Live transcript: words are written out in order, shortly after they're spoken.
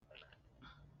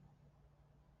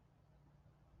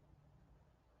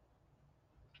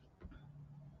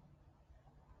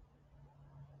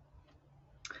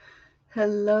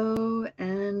Hello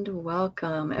and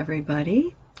welcome,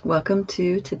 everybody. Welcome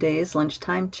to today's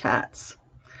Lunchtime Chats.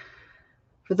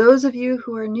 For those of you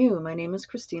who are new, my name is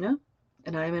Christina,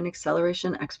 and I'm an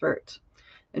acceleration expert.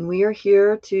 And we are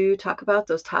here to talk about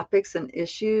those topics and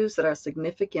issues that are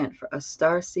significant for us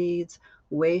star seeds,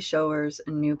 way showers,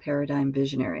 and new paradigm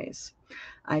visionaries.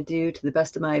 I do, to the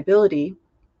best of my ability,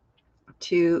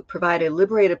 to provide a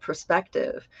liberated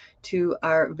perspective to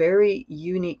our very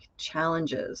unique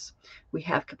challenges. We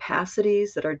have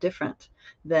capacities that are different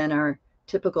than our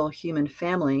typical human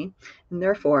family, and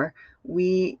therefore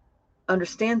we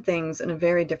understand things in a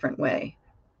very different way.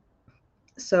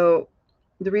 So,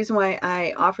 the reason why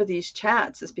I offer these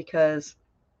chats is because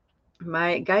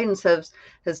my guidance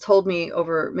has told me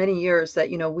over many years that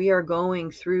we are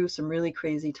going through some really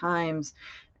crazy times,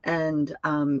 and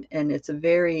it's a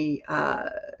very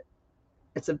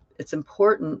it's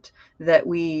important that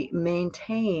we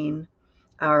maintain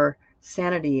our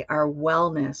sanity, our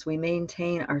wellness, we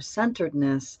maintain our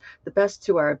centeredness the best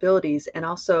to our abilities, and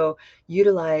also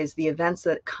utilize the events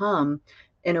that come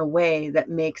in a way that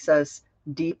makes us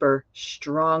deeper,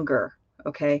 stronger,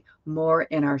 okay, more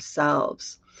in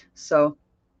ourselves. So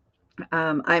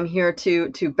I'm here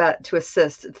to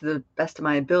assist to the best of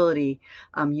my ability,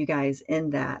 you guys in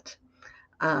that.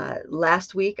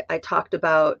 Last week, I talked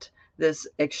about this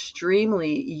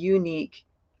extremely unique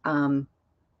um,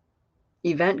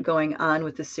 event going on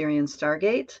with the Syrian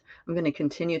Stargate. I'm going to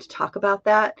continue to talk about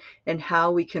that and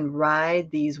how we can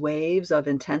ride these waves of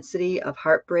intensity, of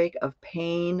heartbreak, of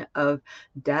pain, of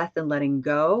death, and letting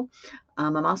go.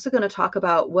 I'm also going to talk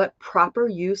about what proper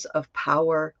use of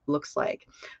power looks like.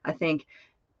 I think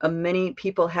many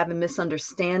people have a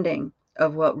misunderstanding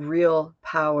of what real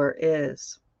power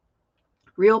is.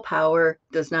 Real power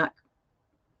does not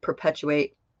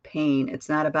perpetuate pain. It's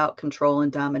not about control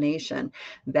and domination.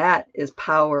 That is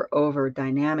power over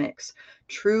dynamics.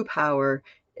 True power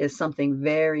is something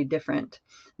very different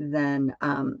than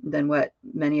what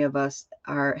many of us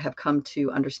have come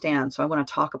to understand. So I want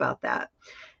to talk about that.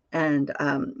 And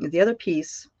the other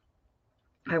piece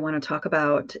I want to talk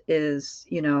about is,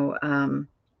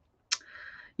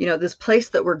 this place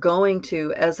that we're going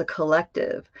to as a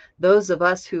collective. Those of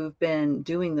us who've been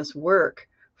doing this work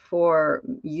for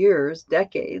years,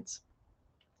 decades,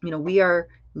 we are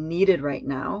needed right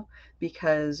now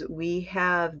because we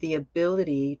have the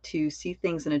ability to see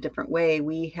things in a different way.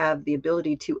 We have the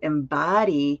ability to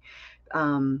embody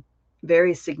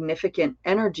very significant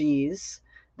energies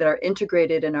that are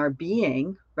integrated in our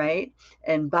being, right?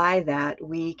 And by that,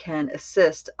 we can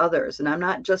assist others. And I'm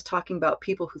not just talking about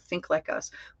people who think like us.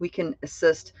 We can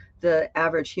assist the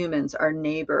average humans, our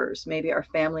neighbors, maybe our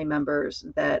family members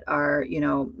that are,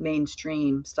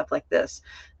 mainstream, stuff like this.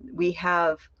 We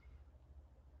have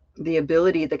the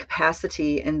ability, the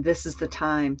capacity, and this is the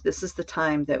time. This is the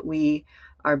time that we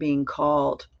are being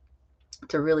called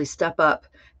to really step up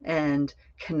and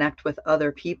connect with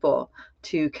other people,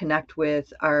 to connect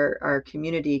with our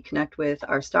community, connect with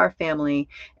our star family,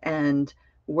 and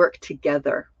work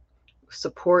together,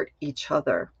 support each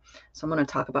other. So I'm going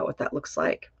to talk about what that looks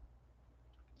like.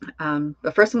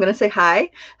 But first, I'm going to say hi.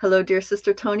 Hello, dear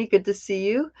sister Tony. Good to see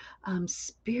you.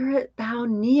 Spirit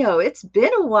Bound Neo. It's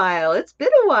been a while. It's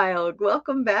been a while.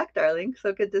 Welcome back, darling.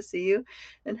 So good to see you.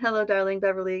 And hello, darling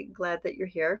Beverly. Glad that you're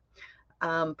here.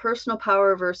 Personal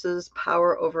power versus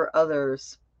power over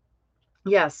others.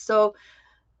 Yes. So,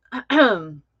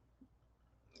 well,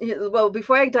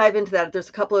 before I dive into that, there's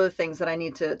a couple of things that I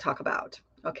need to talk about.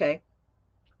 Okay.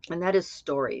 And that is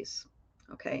stories.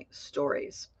 Okay.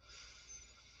 Stories.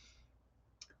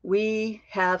 We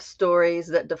have stories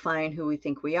that define who we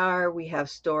think we are. We have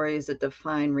stories that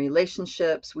define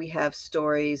relationships. We have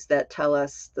stories that tell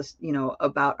us this,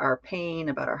 about our pain,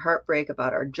 about our heartbreak,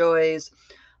 about our joys,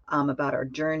 about our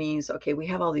journeys. Okay, we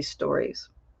have all these stories.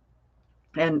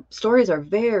 And stories are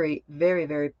very, very,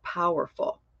 very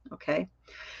powerful. Okay.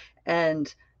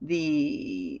 And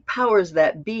the powers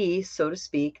that be, so to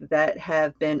speak, that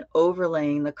have been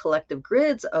overlaying the collective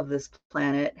grids of this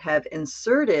planet have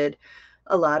inserted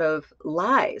a lot of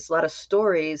lies, a lot of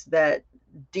stories that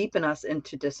deepen us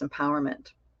into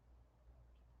disempowerment.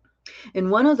 And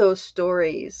one of those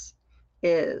stories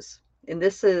is, and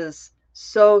this is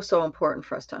so, so important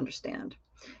for us to understand,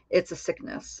 it's a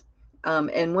sickness.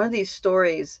 And one of these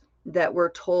stories that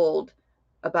we're told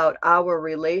about our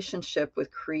relationship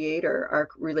with Creator, our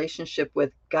relationship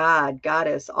with God,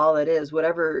 Goddess, all it is,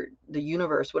 whatever the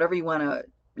universe, whatever you want to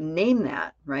name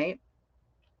that, right?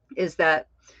 Is that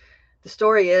the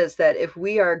story is that if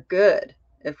we are good,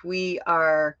 if we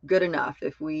are good enough,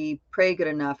 if we pray good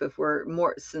enough, if we're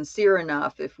more sincere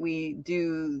enough, if we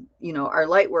do, our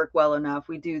light work well enough,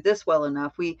 we do this well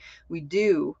enough, we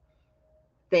do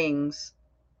things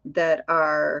that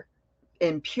are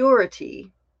in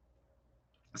purity,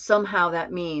 somehow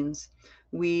that means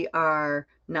we are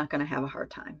not going to have a hard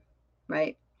time,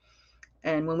 right?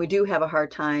 And when we do have a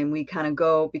hard time, we kind of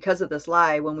go, because of this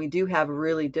lie, when we do have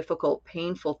really difficult,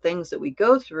 painful things that we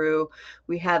go through,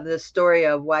 we have this story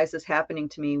of, why is this happening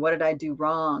to me? What did I do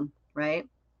wrong? Right?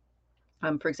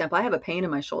 For example, I have a pain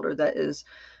in my shoulder that is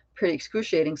pretty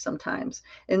excruciating sometimes.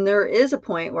 And there is a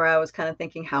point where I was kind of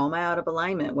thinking, how am I out of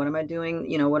alignment? What am I doing?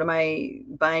 What am I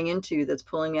buying into that's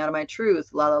pulling me out of my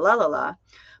truth? La, la, la, la, la.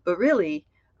 But really,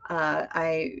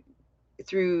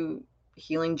 through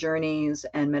healing journeys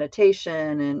and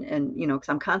meditation and because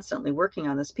I'm constantly working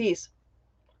on this piece,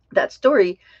 that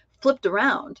story flipped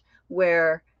around,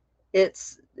 where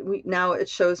now it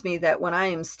shows me that when I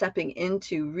am stepping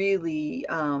into really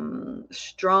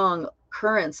strong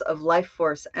currents of life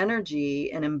force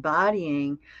energy and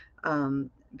embodying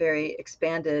very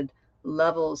expanded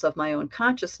levels of my own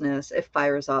consciousness, it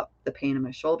fires up the pain in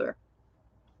my shoulder.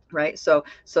 Right? So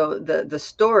the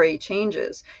story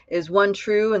changes. Is one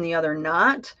true and the other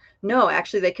not? No,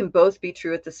 actually they can both be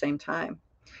true at the same time.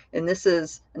 And this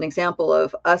is an example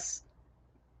of us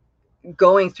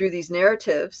going through these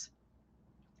narratives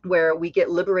where we get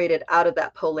liberated out of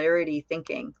that polarity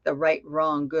thinking, the right,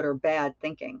 wrong, good or bad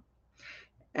thinking.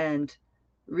 And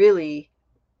really,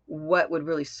 what would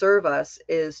really serve us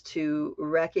is to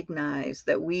recognize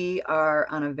that we are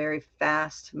on a very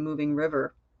fast moving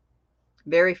river,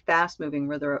 very fast moving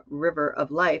river of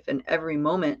life, and every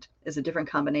moment is a different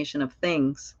combination of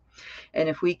things. And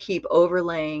if we keep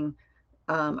overlaying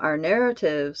our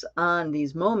narratives on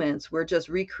these moments, we're just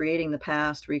recreating the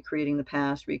past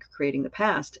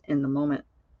in the moment.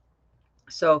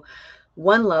 So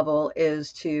one level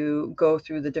is to go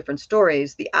through the different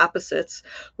stories, the opposites,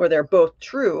 where they're both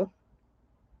true.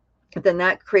 Then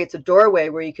that creates a doorway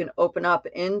where you can open up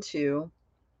into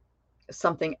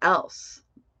something else,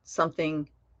 something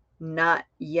not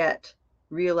yet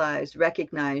realized,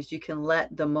 recognized. You can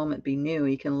let the moment be new.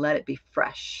 You can let it be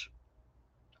fresh.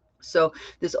 So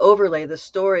this overlay, the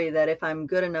story that if I'm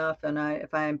good enough and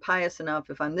if I'm pious enough,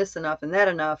 if I'm this enough and that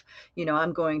enough,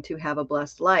 I'm going to have a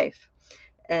blessed life.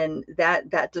 And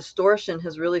that distortion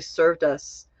has really served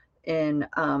us in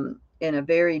a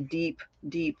very deep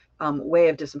way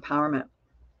of disempowerment.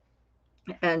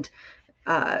 And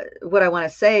what I want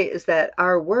to say is that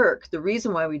our work, the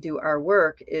reason why we do our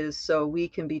work, is so we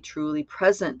can be truly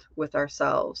present with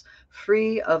ourselves,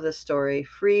 free of the story,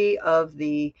 free of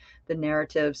the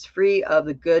narratives, free of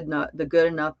the good enough,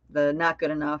 the not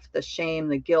good enough, the shame,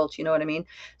 the guilt, you know what I mean?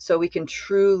 So we can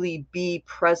truly be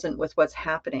present with what's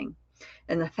happening.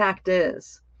 And the fact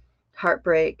is,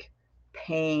 heartbreak,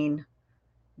 pain,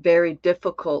 very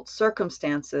difficult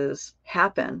circumstances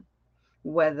happen,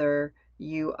 whether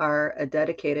you are a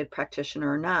dedicated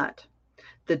practitioner or not.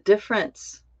 The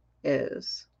difference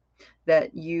is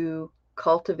that you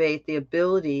cultivate the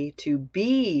ability to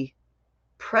be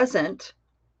present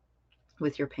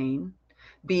with your pain,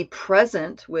 be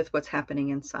present with what's happening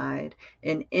inside,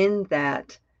 and in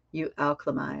that you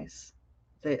alchemize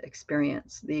the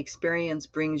experience. The experience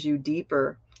brings you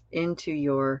deeper into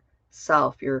your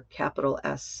self, your capital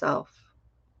S self.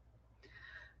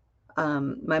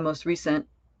 My most recent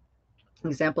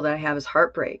example that I have is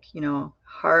heartbreak,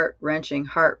 heart-wrenching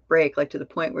heartbreak, like to the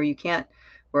point where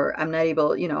where I'm not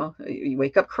able, you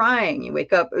wake up crying, you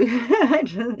wake up,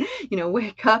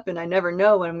 wake up and I never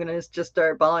know when I'm going to just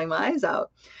start bawling my eyes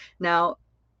out. Now,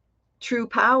 true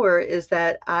power is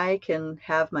that I can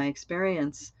have my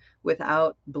experience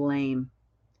without blame.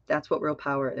 That's what real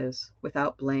power is,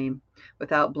 without blame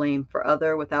for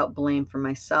other, without blame for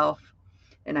myself.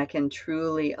 And I can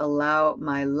truly allow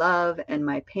my love and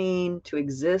my pain to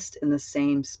exist in the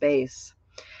same space.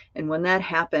 And when that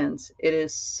happens, it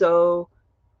is so,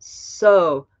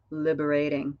 so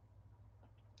liberating.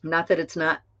 Not that it's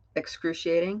not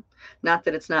excruciating, not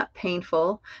that it's not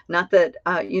painful, not that,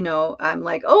 I'm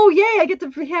like, oh, yay, I get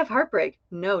to have heartbreak.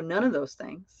 No, none of those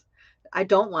things. I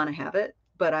don't want to have it,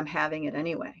 but I'm having it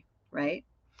anyway, right?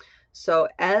 So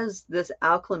as this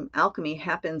alchemy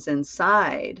happens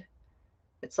inside,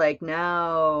 it's like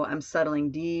now I'm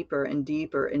settling deeper and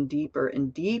deeper and deeper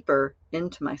and deeper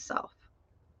into myself.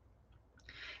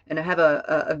 And I have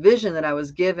a vision that I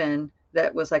was given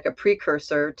that was like a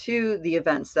precursor to the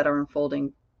events that are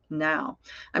unfolding now.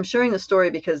 I'm sharing the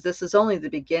story because this is only the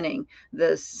beginning.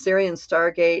 The Sirian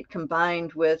Stargate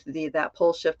combined with that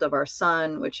pole shift of our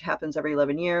sun, which happens every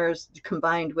 11 years,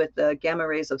 combined with the gamma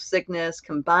rays of Cygnus,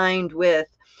 combined with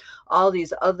all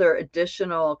these other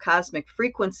additional cosmic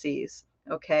frequencies,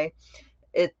 okay,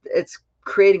 it's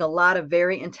creating a lot of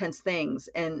very intense things.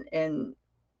 And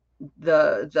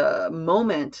the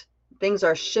moment things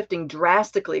are shifting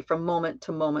drastically from moment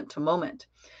to moment to moment.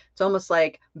 It's almost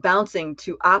like bouncing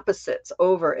to opposites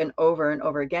over and over and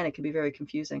over again. It can be very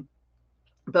confusing.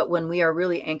 But when we are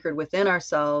really anchored within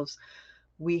ourselves,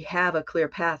 we have a clear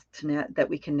path that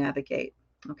we can navigate.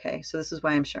 Okay, so this is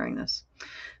why I'm sharing this.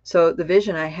 So the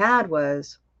vision I had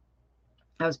was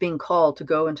I was being called to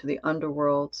go into the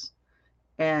underworlds,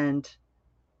 and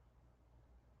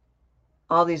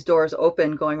all these doors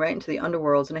open going right into the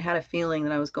underworlds. And I had a feeling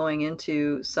that I was going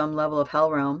into some level of hell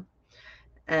realm.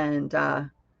 And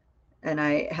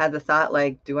I had the thought,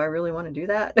 like, do I really want to do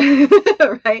that?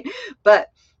 Right?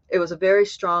 But it was a very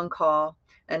strong call.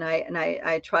 And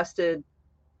I trusted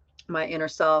my inner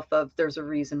self of there's a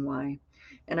reason why.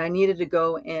 And I needed to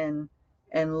go in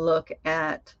and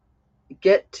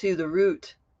get to the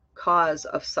root cause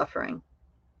of suffering.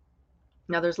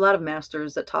 Now, there's a lot of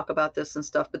masters that talk about this and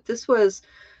stuff, but this was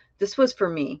for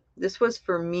me. This was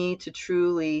for me to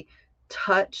truly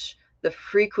touch the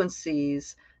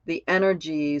frequencies, the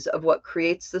energies of what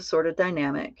creates this sort of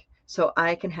dynamic, so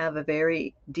I can have a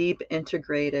very deep,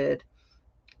 integrated,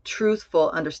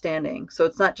 truthful understanding. So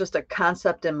it's not just a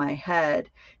concept in my head,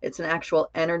 it's an actual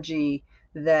energy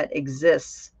that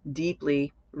exists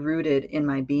deeply rooted in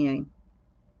my being.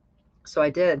 So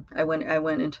I did. I went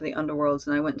into the underworlds,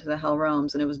 and I went into the hell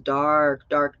realms, and it was dark,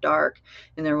 dark, dark.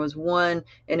 And there was one,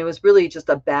 and it was really just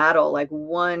a battle, like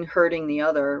one hurting the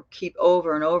other, keep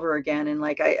over and over again. And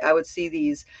like I would see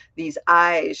these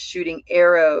eyes shooting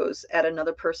arrows at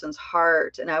another person's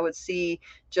heart, and I would see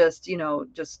just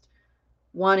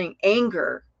wanting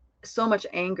anger, so much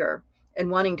anger,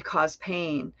 and wanting to cause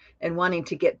pain, and wanting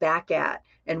to get back at,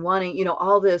 and wanting,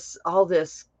 all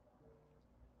this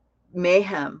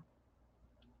mayhem.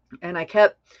 And I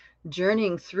kept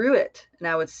journeying through it, and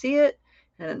I would see it,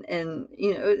 and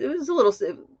it was a little,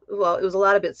 well, it was a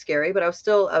lot of bit scary, but I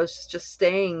was just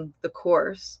staying the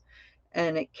course.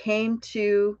 And it came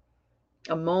to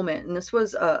a moment, and this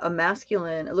was a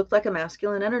masculine, it looked like a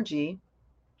masculine energy,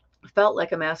 felt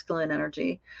like a masculine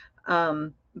energy,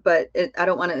 but I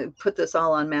don't want to put this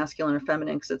all on masculine or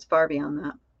feminine, because it's far beyond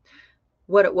that.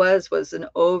 What it was an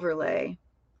overlay.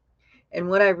 And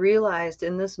what I realized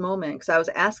in this moment, because I was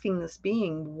asking this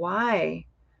being, why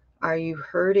are you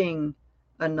hurting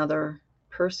another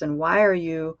person? Why are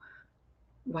you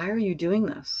doing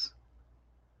this?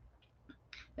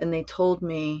 And they told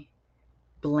me,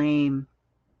 blame.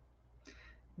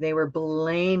 They were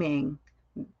blaming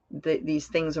these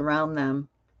things around them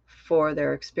for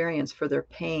their experience, for their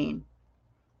pain,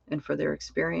 and for their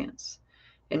experience.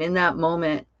 And in that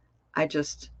moment, I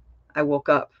woke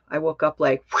up. I woke up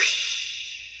like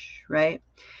whoosh, right?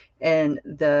 And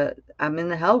I'm in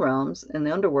the hell realms, in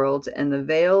the underworlds, and the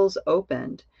veils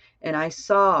opened, and I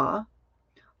saw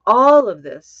all of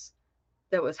this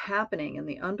that was happening in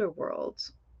the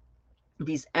underworlds,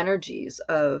 these energies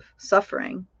of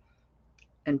suffering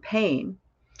and pain.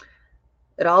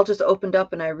 It all just opened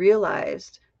up, and I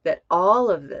realized that all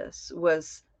of this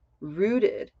was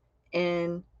rooted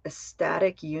in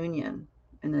ecstatic union,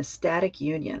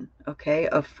 okay,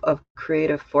 of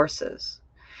creative forces.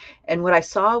 And what I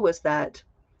saw was that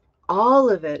all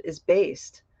of it is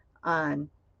based on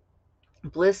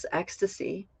bliss,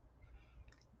 ecstasy.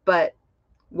 But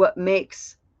what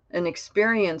makes an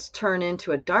experience turn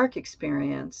into a dark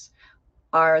experience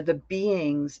are the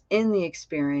beings in the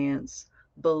experience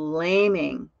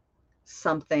blaming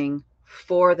something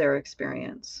for their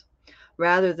experience,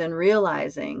 rather than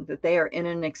realizing that they are in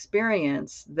an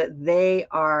experience that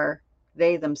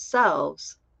they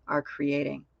themselves are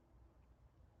creating.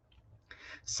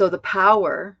 So the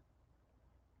power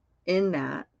in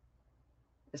that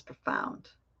is profound.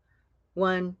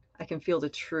 One, I can feel the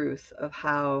truth of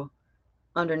how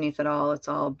underneath it all, it's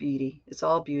all beauty. It's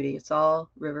all beauty. It's all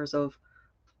rivers of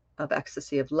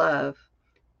ecstasy, of love.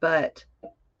 But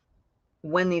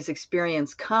when these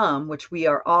experiences come, which we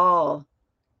are all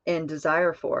in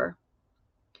desire for,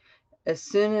 as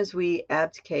soon as we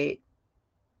abdicate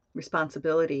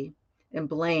responsibility and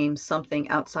blame something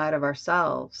outside of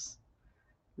ourselves,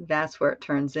 that's where it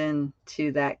turns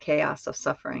into that chaos of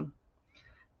suffering.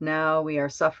 Now we are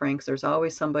suffering because there's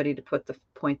always somebody to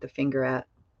point the finger at.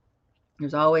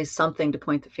 There's always something to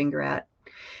point the finger at.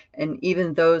 And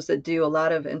even those that do a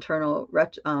lot of internal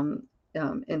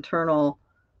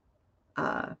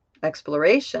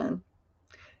exploration,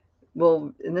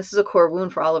 well, and this is a core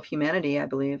wound for all of humanity, I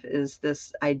believe, is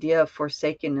this idea of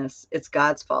forsakenness. It's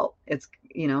God's fault. It's,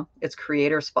 it's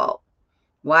Creator's fault.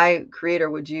 Why, Creator,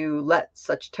 would you let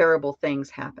such terrible things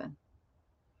happen?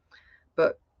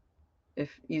 But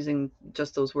if using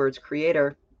just those words,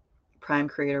 Creator, Prime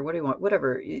Creator, what do you want?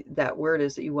 Whatever that word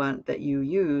is that you want, that you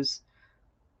use,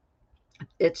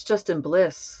 it's just in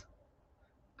bliss,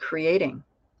 creating.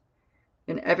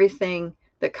 And everything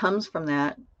that comes from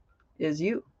that is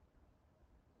you.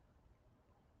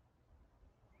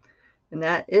 And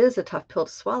that is a tough pill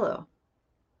to swallow.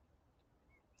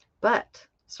 But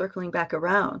circling back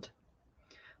around,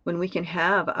 when we can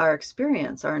have our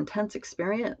experience, our intense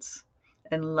experience,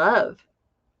 and love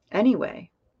anyway,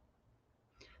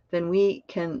 then we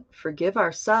can forgive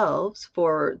ourselves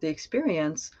for the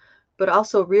experience, but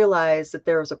also realize that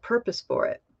there was a purpose for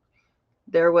it.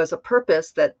 There was a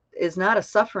purpose that is not a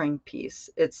suffering piece.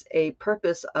 It's a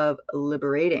purpose of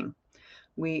liberating.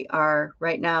 We are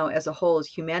right now, as a whole, as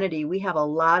humanity, we have a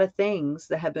lot of things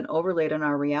that have been overlaid on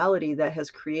our reality that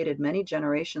has created many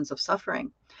generations of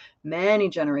suffering, male,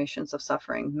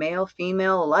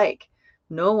 female alike.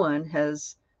 No one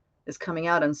is coming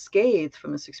out unscathed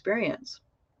from this experience.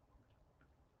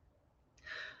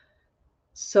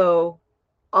 So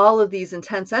all of these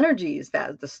intense energies,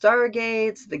 that the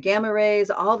stargates, the gamma rays,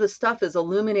 all this stuff is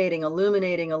illuminating, and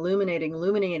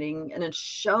it's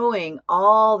showing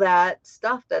all that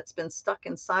stuff that's been stuck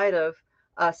inside of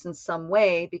us in some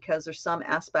way, because there's some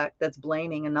aspect that's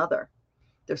blaming another.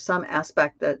 There's some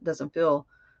aspect that doesn't feel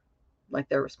like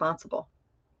they're responsible,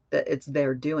 that it's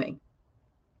their doing.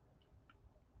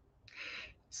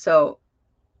 So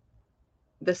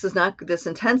this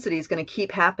intensity is going to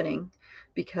keep happening,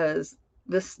 because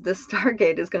this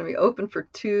Stargate is going to be open for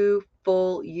 2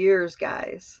 full years,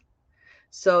 guys.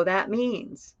 So that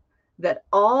means that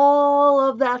all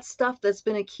of that stuff that's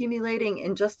been accumulating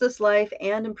in just this life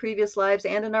and in previous lives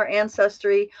and in our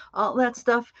ancestry, all that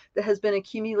stuff that has been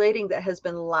accumulating, that has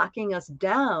been locking us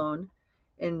down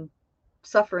in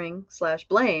suffering /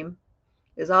 blame,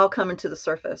 is all coming to the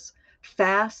surface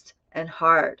fast and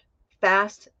hard.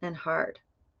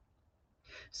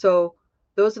 So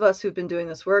those of us who've been doing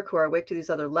this work, who are awake to these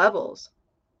other levels,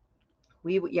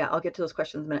 I'll get to those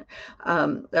questions in a minute,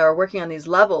 that are working on these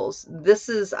levels. This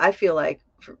is, I feel like,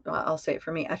 I'll say it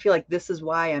for me, I feel like this is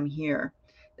why I'm here,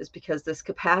 is because this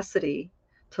capacity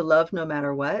to love no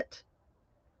matter what,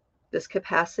 this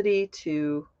capacity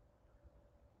to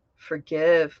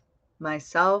forgive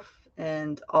myself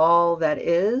and all that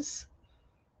is,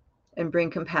 and bring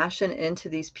compassion into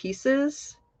these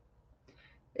pieces,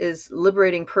 is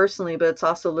liberating personally, but it's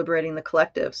also liberating the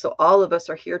collective. So all of us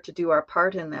are here to do our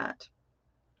part in that.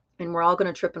 And we're all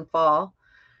going to trip and fall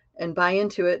and buy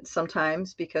into it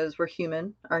sometimes, because we're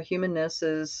human. Our humanness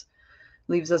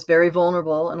leaves us very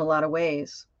vulnerable in a lot of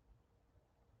ways.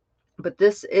 But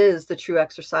this is the true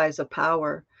exercise of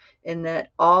power, in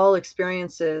that all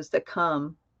experiences that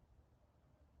come,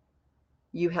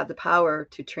 you have the power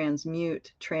to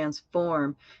transmute,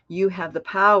 transform. You have the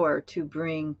power to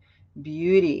bring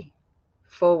beauty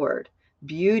forward.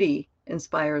 Beauty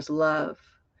inspires love.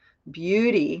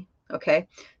 Beauty, okay?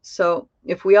 So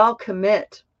if we all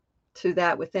commit to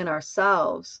that within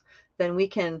ourselves, then we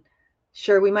can,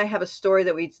 sure, we might have a story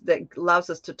that allows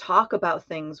us to talk about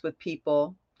things with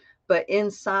people, but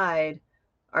inside,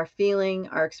 our feeling,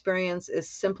 our experience is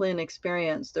simply an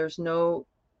experience. There's no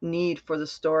need for the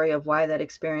story of why that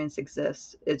experience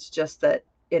exists. It's just that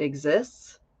it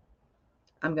exists.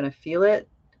 I'm going to feel it,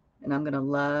 and I'm going to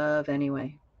love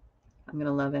anyway.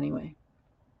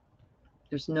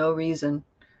 There's no reason,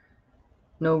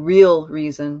 no real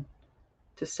reason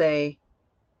to say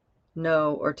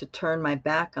no or to turn my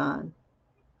back on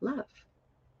love,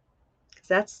 because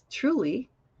that's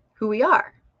truly who we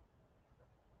are.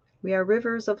 We are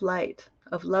rivers of light,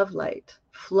 of love light,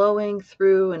 flowing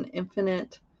through an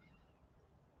infinite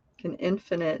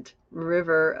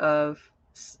river of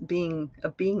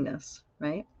beingness,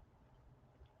 right?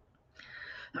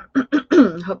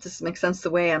 Hope this makes sense the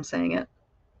way I'm saying it.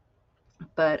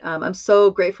 But I'm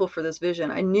so grateful for this vision.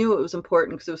 I knew it was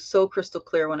important because it was so crystal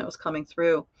clear when it was coming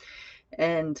through.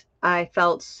 And I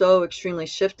felt so extremely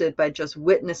shifted by just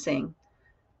witnessing,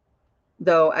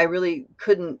 though I really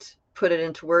couldn't put it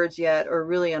into words yet or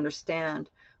really understand.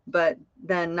 But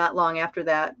then not long after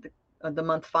that, the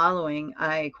month following,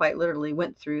 I quite literally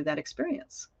went through that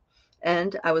experience,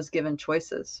 and I was given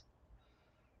choices.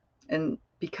 And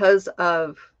because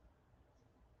of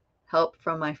help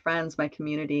from my friends, my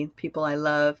community, people I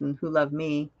love and who love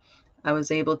me, I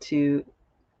was able to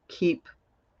keep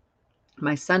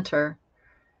my center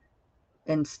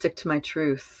and stick to my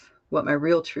truth, what my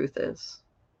real truth is.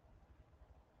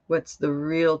 What's the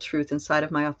real truth inside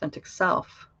of my authentic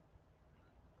self?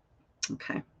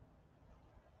 Okay.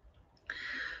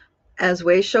 As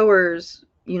way showers,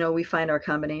 we find our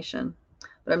combination.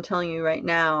 But I'm telling you right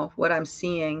now, what I'm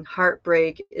seeing,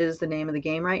 heartbreak is the name of the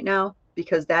game right now,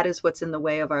 because that is what's in the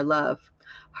way of our love.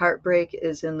 Heartbreak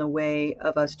is in the way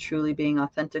of us truly being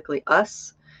authentically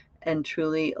us and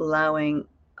truly allowing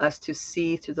us to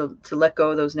see through to let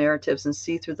go of those narratives and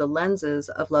see through the lenses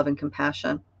of love and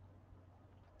compassion.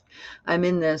 I'm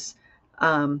in this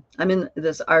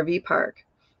RV park.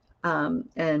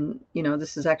 And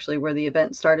this is actually where the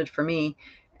event started for me.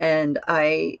 And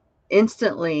I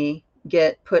instantly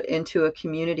get put into a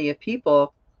community of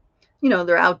people.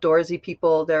 They're outdoorsy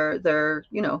people. They're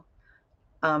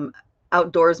um,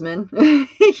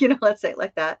 outdoorsmen. Let's say it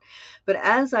like that. But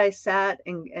as I sat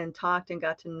and talked and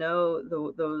got to know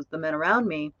the men around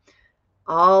me,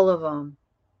 all of them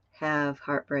have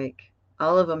heartbreak.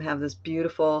 All of them have this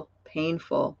beautiful,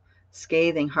 painful,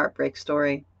 scathing heartbreak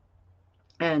story.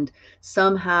 And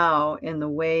somehow, in the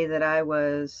way that I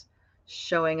was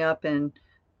showing up and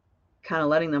kind of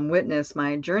letting them witness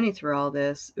my journey through all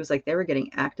this, it was like they were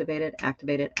getting activated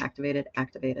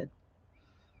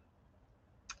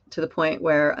to the point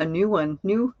where a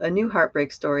new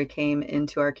heartbreak story came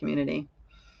into our community.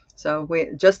 So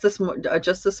just this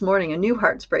morning, a new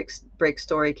heartbreak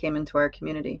story came into our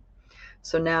community.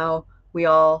 So now we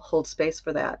all hold space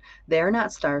for that. They're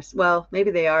not stars. Well,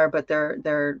 maybe they are, but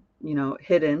they're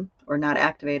hidden or not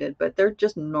activated, but they're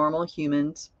just normal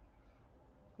humans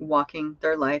walking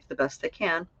their life the best they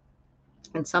can.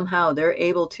 And somehow they're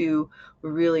able to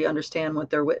really understand what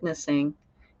they're witnessing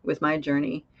with my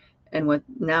journey and what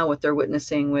they're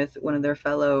witnessing with one of their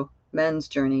fellow men's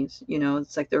journeys.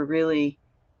 It's like they're really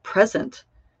present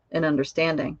and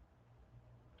understanding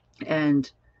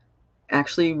and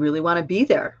actually really want to be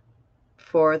there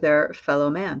for their fellow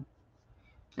man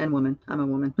and woman. I'm a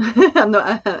woman. I'm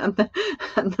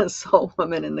the sole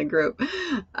woman in the group.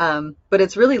 But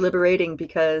it's really liberating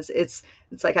because it's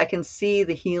like I can see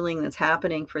the healing that's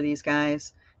happening for these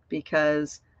guys,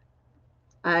 because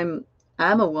I'm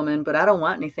a woman, but I don't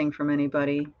want anything from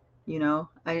anybody.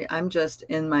 I'm just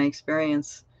in my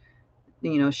experience,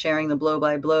 sharing the blow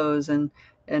by blows and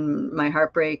my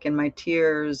heartbreak and my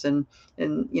tears and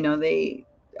they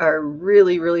are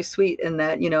really, really sweet in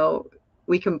that,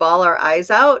 we can bawl our eyes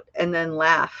out and then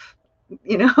laugh.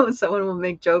 Someone will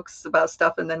make jokes about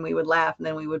stuff and then we would laugh, and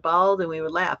then we would bawl and we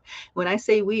would laugh. When I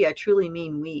say we, I truly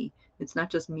mean we. It's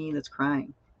not just me that's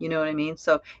crying. You know what I mean?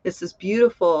 So it's this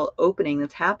beautiful opening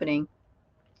that's happening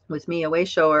with me, a way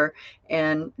shower,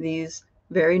 and these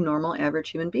very normal,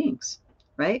 average human beings,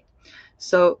 right?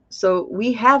 So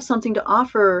we have something to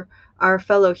offer our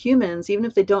fellow humans, even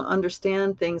if they don't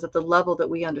understand things at the level that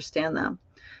we understand them.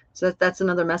 So that's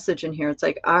another message in here. It's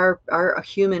like our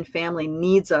human family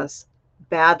needs us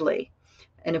badly.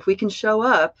 And if we can show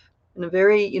up in a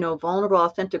very, vulnerable,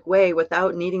 authentic way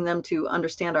without needing them to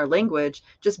understand our language,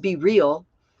 just be real,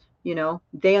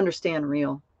 they understand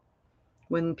real.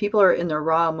 When people are in their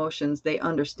raw emotions, they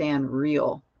understand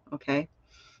real. Okay.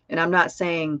 And I'm not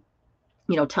saying,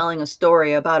 telling a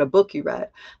story about a book you read.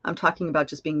 I'm talking about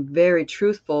just being very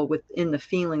truthful within the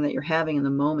feeling that you're having in the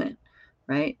moment,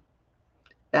 right?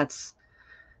 That's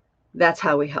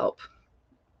how we help.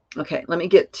 Okay, let me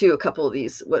get to a couple of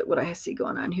these. What I see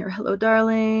going on here. Hello,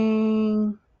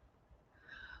 darling.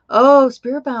 Oh,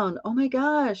 Spiritbound. Oh my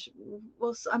gosh.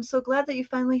 Well, I'm so glad that you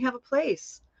finally have a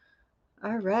place.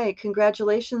 All right.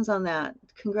 Congratulations on that.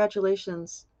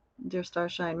 Congratulations, dear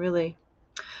Starshine, really.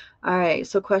 All right.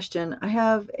 So question. I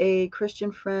have a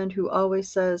Christian friend who always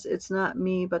says it's not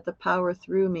me, but the power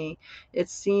through me.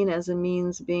 It's seen as a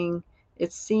means of being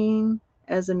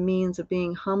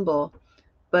humble,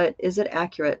 but is it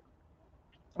accurate?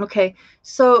 Okay.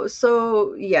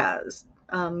 So yeah.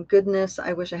 Goodness.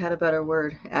 I wish I had a better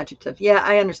word. Adjective. Yeah,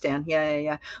 I understand.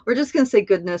 Yeah. We're just going to say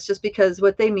goodness just because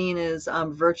what they mean is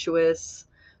virtuous,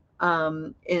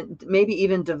 and maybe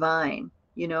even divine,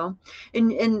 and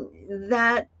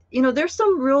that, there's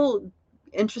some real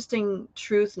interesting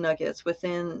truth nuggets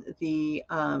within the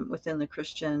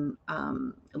Christian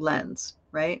lens,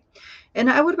 right? And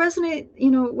I would resonate,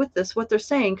 with what they're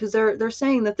saying, because they're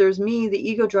saying that there's me, the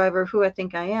ego driver, who I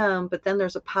think I am, but then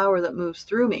there's a power that moves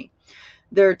through me.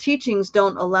 Their teachings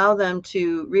don't allow them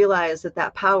to realize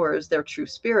that power is their true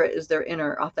spirit, is their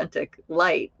inner authentic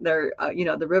light. Their,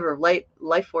 the river of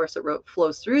life force that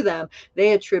flows through them.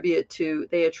 They attribute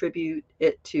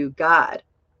it to God,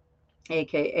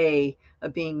 aka a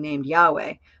being named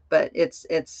Yahweh. But it's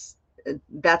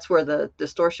that's where the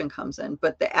distortion comes in.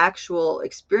 But the actual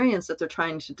experience that they're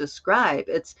trying to describe,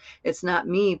 it's not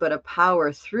me, but a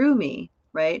power through me,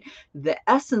 right? The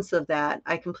essence of that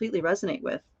I completely resonate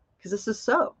with, because this is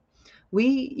so.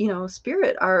 We,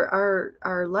 spirit,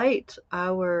 our light,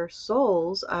 our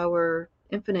souls, our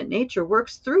infinite nature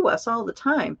works through us all the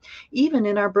time, even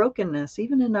in our brokenness,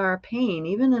 even in our pain,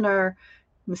 even in our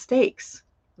mistakes.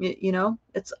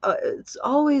 It's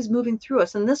always moving through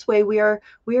us. And this way we are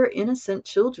innocent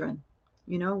children.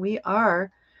 We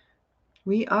are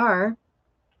our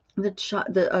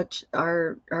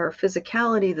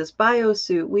physicality, this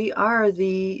biosuit. We are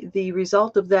the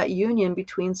result of that union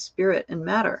between spirit and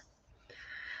matter.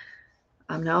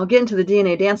 Now I'll get into the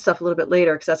DNA dance stuff a little bit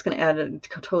later, because that's going to add a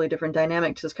totally different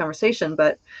dynamic to this conversation.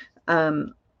 But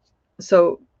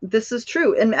so this is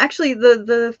true. And actually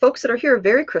the folks that are here are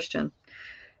very Christian.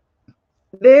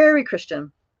 Very Christian.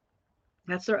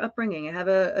 That's their upbringing. I have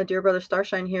a dear brother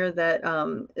Starshine here that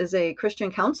is a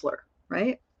Christian counselor,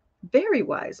 right? Very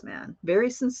wise man, very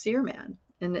sincere man.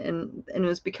 And it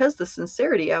was because the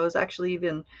sincerity I was actually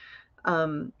even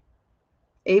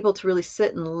able to really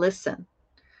sit and listen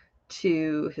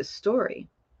to his story,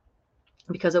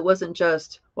 because it wasn't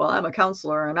just, well, I'm a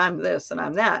counselor and I'm this and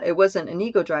I'm that. It wasn't an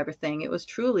ego driver thing. It was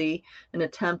truly an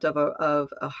attempt of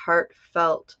a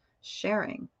heartfelt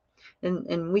sharing.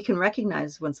 And we can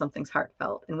recognize when something's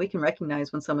heartfelt, and we can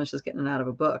recognize when someone's just getting it out of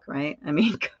a book, right? I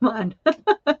mean, come on.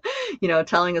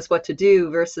 Telling us what to do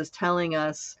versus telling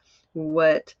us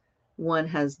what one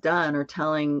has done, or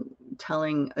telling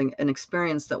an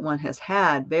experience that one has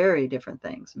had. Very different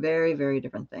things. Very, very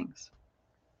different things.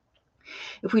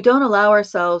 If we don't allow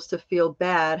ourselves to feel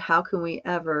bad, how can we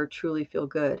ever truly feel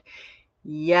good?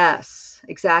 Yes,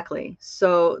 exactly.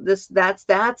 So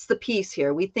that's the piece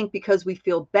here. We think because we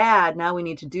feel bad, now we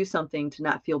need to do something to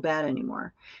not feel bad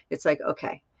anymore. It's like,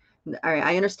 okay, all right,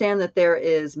 I understand that there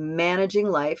is managing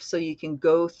life, so you can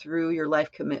go through your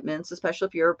life commitments, especially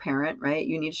if you're a parent, right?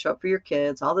 You need to show up for your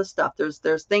kids, all this stuff.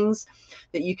 There's things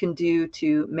that you can do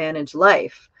to manage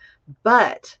life.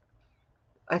 But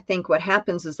I think what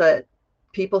happens is that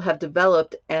people have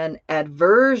developed an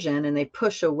aversion, and they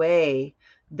push away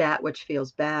that which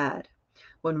feels bad,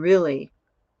 when really,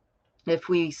 if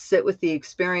we sit with the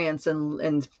experience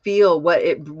and feel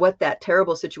what that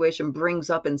terrible situation brings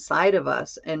up inside of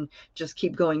us, and just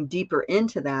keep going deeper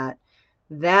into that,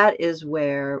 that is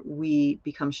where we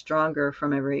become stronger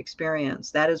from every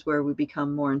experience. That is where we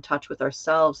become more in touch with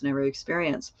ourselves in every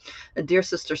experience. A dear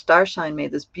sister Starshine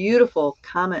made this beautiful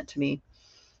comment to me.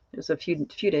 It was a few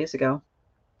days ago.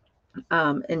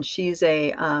 And she's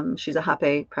a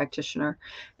Hape practitioner,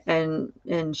 and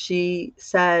she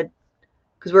said,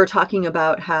 because we were talking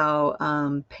about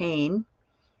how pain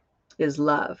is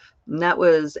love, and that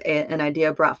was an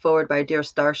idea brought forward by dear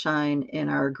Starshine in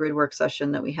our grid work session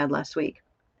that we had last week.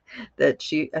 That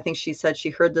I think she said she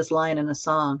heard this line in a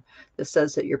song that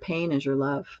says that your pain is your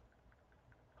love.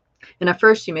 And at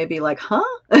first you may be like, huh?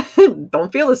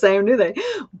 Don't feel the same, do they?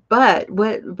 But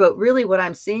really what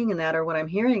I'm seeing in that, or what I'm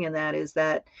hearing in that, is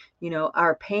that,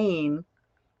 our pain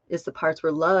is the parts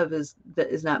where love is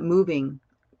not moving.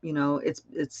 It's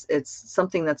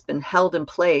something that's been held in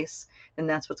place, and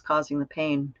that's what's causing the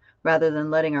pain, rather than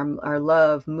letting our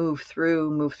love move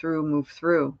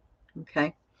through.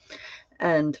 Okay.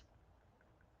 And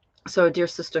so dear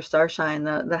sister Starshine,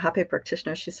 the Hape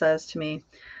practitioner, she says to me,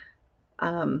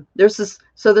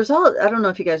 there's all, I don't know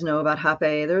if you guys know about Hape.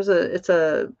 It's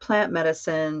a plant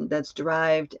medicine that's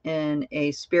derived in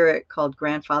a spirit called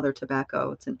grandfather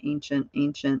tobacco. It's an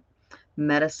ancient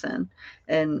medicine.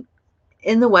 And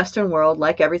in the Western world,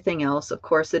 like everything else, of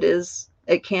course,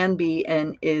 it can be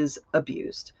and is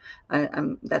abused.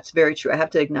 That's very true. I have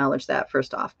to acknowledge that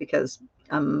first off, because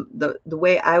the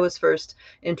way I was first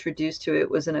introduced to it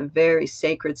was in a very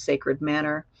sacred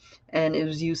manner, and it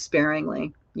was used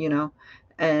sparingly,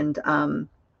 and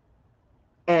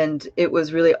it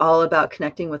was really all about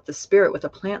connecting with the spirit, with a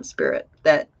plant spirit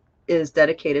that is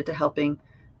dedicated to helping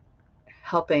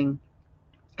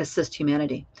assist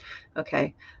humanity.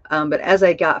 Okay. But as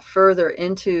I got further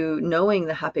into knowing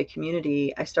the Hape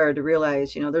community, I started to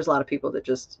realize, there's a lot of people that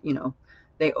just,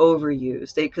 they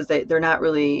overuse, because they're not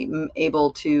really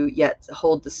able to yet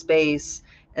hold the space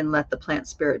and let the plant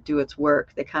spirit do its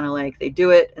work. They kind of they do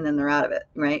it and then they're out of it,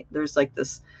 right? There's like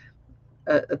this,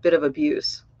 a bit of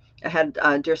abuse. I had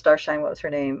dear Starshine, what was her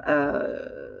name?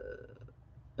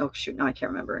 Oh shoot, now I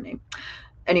can't remember her name.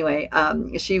 Anyway,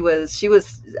 she was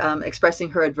expressing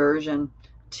her aversion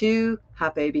to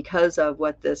Hape because of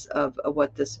what this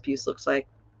abuse looks like.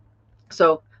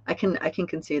 So I can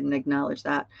concede and acknowledge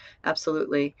that.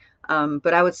 Absolutely.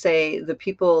 But I would say the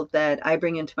people that I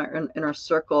bring into my inner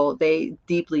circle, they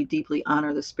deeply, deeply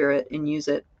honor the spirit and use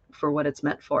it for what it's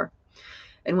meant for.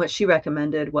 And what she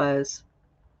recommended was,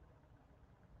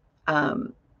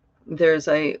 um, there's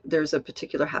a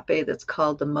particular hape that's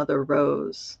called the Mother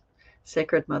Rose,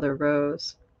 Sacred Mother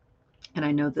Rose. And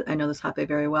I know this hape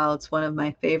very well. It's one of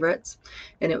my favorites,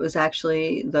 and it was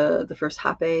actually the first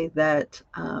hape that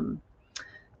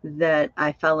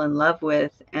I fell in love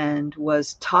with and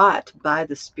was taught by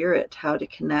the spirit how to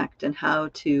connect and how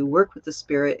to work with the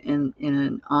spirit in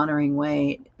an honoring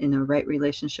way, in a right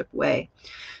relationship way.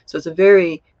 So it's a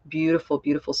very beautiful,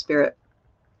 beautiful spirit.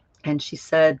 And she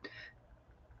said,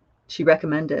 she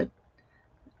recommended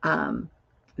um,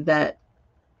 that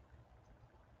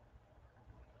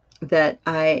that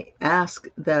I ask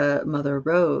the Mother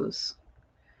Rose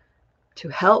to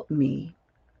help me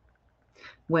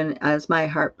when, as my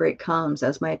heartbreak comes,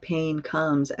 as my pain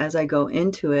comes, as I go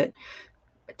into it,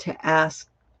 to ask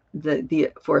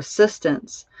the for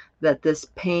assistance, that this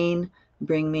pain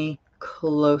bring me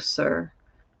closer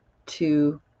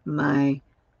to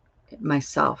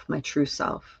myself, my true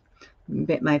self.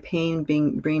 My pain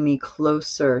bring me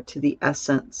closer to the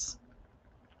essence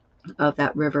of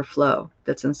that river flow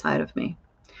that's inside of me.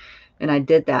 And I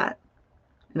did that.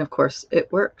 And of course,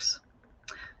 it works.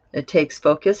 It takes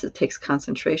focus, it takes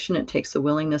concentration, it takes the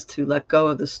willingness to let go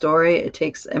of the story. It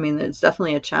takes, I mean, it's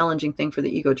definitely a challenging thing for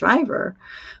the ego driver,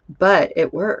 but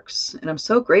it works. And I'm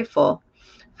so grateful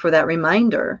for that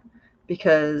reminder,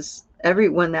 because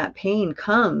when that pain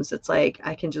comes, it's like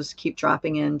I can just keep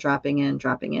dropping in, dropping in,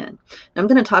 dropping in. And I'm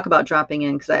going to talk about dropping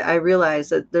in because I realize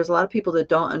that there's a lot of people that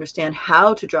don't understand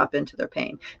how to drop into their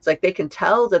pain. It's like they can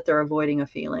tell that they're avoiding a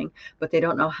feeling, but they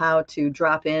don't know how to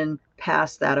drop in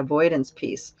past that avoidance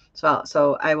piece.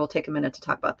 So I will take a minute to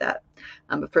talk about that.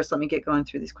 But first, let me get going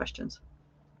through these questions.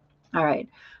 All right.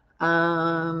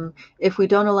 If we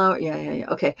don't allow it, yeah.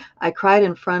 Okay. I cried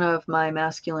in front of my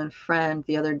masculine friend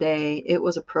the other day. It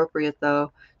was appropriate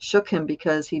though. Shook him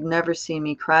because he'd never seen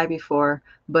me cry before,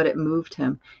 but it moved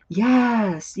him.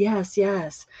 Yes, yes,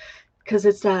 yes. Because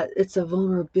it's a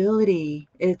vulnerability.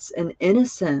 It's an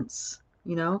innocence.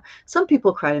 Some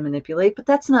people cry to manipulate, but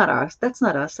that's not us. That's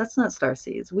not us. That's not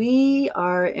Starseeds. We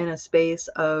are in a space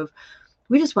of,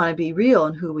 we just want to be real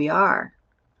in who we are.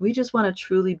 We just want to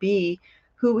truly be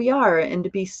who we are and to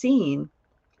be seen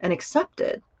and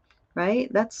accepted, right?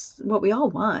 That's what we all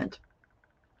want.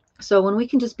 So when we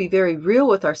can just be very real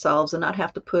with ourselves and not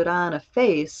have to put on a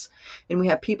face, and we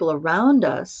have people around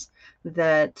us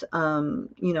that,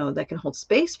 that can hold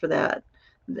space for that,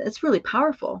 it's really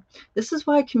powerful. This is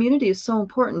why community is so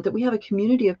important, that we have a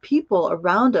community of people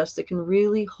around us that can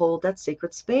really hold that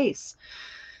sacred space,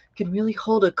 can really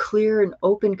hold a clear and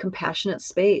open, compassionate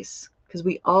space, because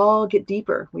we all get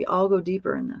deeper. We all go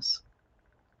deeper in this.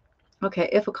 Okay,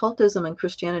 if occultism and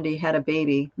Christianity had a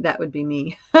baby, that would be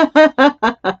me.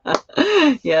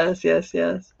 Yes, yes,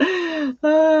 yes.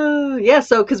 Yeah,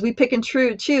 so because we pick and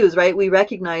choose, right? We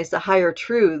recognize the higher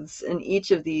truths in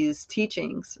each of these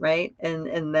teachings, right?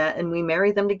 And we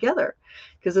marry them together,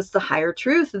 because it's the higher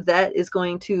truth that's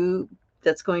going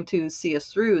to see us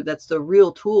through. That's the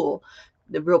real tool,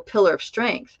 the real pillar of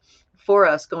strength for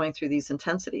us going through these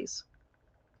intensities.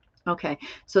 Okay,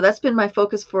 so that's been my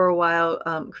focus for a while,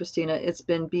 Christina. It's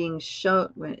been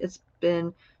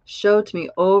showed to me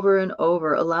over and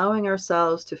over. Allowing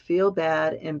ourselves to feel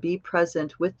bad and be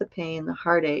present with the pain, the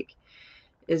heartache,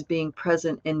 is being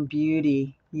present in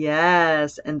beauty.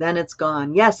 Yes, and then it's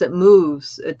gone. Yes, it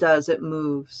moves. It does. It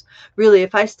moves. Really,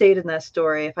 if I stayed in that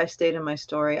story, if I stayed in my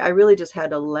story, I really just had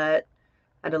to let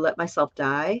myself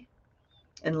die,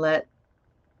 and let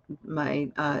my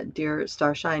dear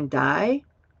Starshine die,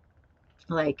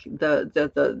 like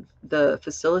the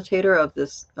facilitator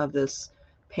of this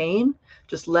pain.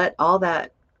 Just let all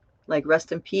that, like,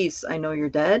 rest in peace. I know you're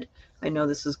dead. I know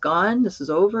this is gone. This is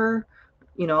over.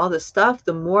 All this stuff.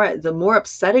 The more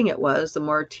upsetting it was, the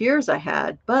more tears I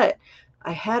had. But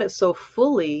I had it so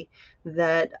fully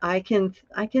that I can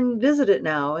visit it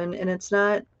now, and it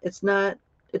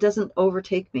doesn't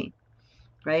overtake me,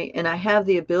 right? And I have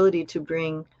the ability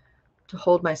to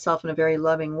hold myself in a very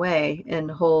loving way, and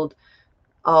hold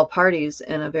all parties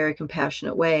in a very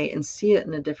compassionate way, and see it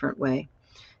in a different way,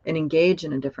 and engage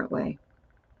in a different way.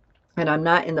 And I'm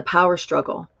not in the power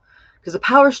struggle, because the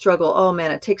power struggle, oh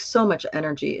man, it takes so much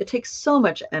energy. It takes so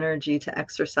much energy to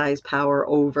exercise power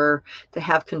over, to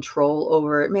have control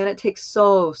over it. Man, it takes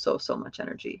so much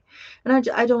energy. And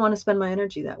I don't want to spend my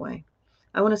energy that way.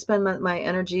 I want to spend my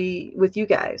energy with you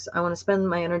guys. I want to spend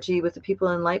my energy with the people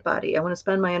in Light Body. I want to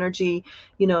spend my energy,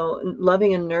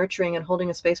 loving and nurturing and holding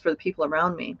a space for the people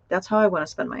around me. That's how I want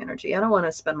to spend my energy. I don't want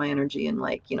to spend my energy in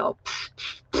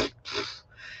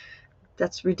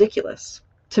that's ridiculous.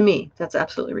 To me, that's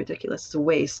absolutely ridiculous. It's a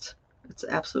waste. It's an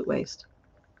absolute waste.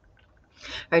 All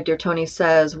right, dear Tony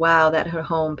says, wow, that hit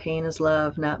home. Pain is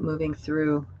love, not moving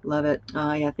through. Love it.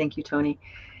 Oh, yeah. Thank you, Tony.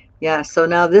 Yeah. So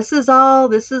now this is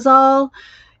all,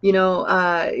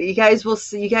 you guys will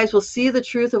see the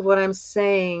truth of what I'm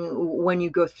saying when you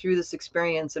go through this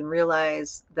experience and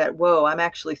realize that, whoa, I'm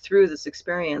actually through this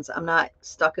experience. I'm not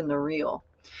stuck in the real.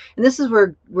 And this is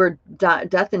where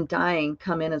death and dying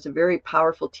come in as a very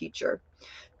powerful teacher.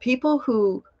 People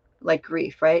who like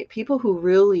grief, right? People who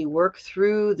really work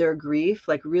through their grief,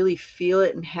 like really feel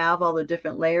it and have all the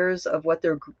different layers of what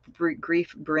their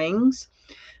grief brings,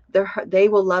 they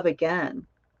will love again.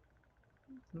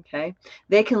 Okay.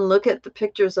 They can look at the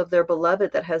pictures of their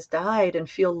beloved that has died and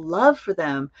feel love for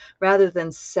them rather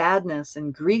than sadness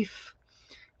and grief.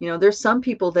 There's some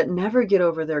people that never get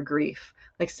over their grief.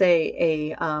 Like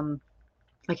say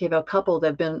like you have a couple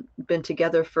that have been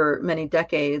together for many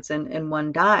decades and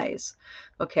one dies.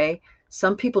 Okay.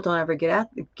 Some people don't ever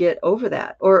get over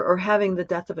that, or having the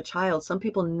death of a child. Some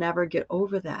people never get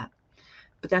over that,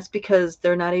 but that's because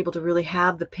they're not able to really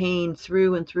have the pain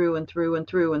through and through and through and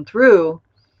through and through.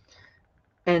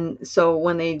 And so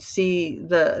when they see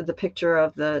the picture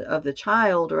of the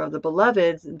child or of the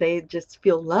beloved, they just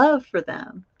feel love for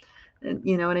them. And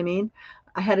you know what I mean?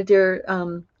 I had a dear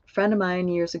friend of mine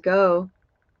years ago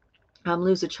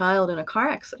lose a child in a car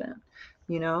accident,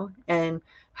 and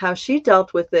how she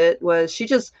dealt with it was she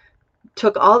just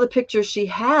took all the pictures she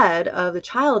had of the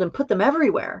child and put them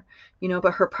everywhere,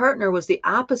 but her partner was the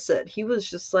opposite. He was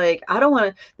just like, I don't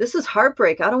want to, this is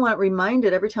heartbreak. I don't want it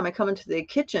reminded every time I come into the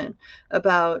kitchen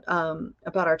about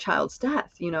our child's death.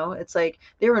 It's like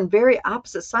they were on very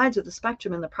opposite sides of the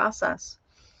spectrum in the process.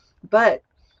 But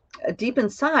deep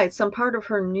inside, some part of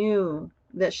her knew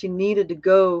that she needed to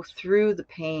go through the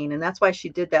pain. And that's why she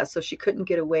did that. So she couldn't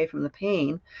get away from the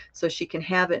pain, so she can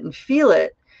have it and feel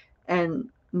it and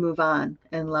move on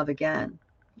and love again.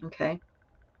 Okay.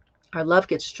 Our love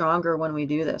gets stronger when we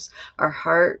do this. Our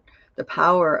heart, the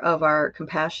power of our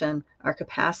compassion, our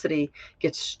capacity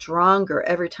gets stronger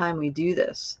every time we do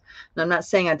this. And I'm not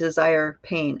saying I desire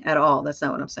pain at all. That's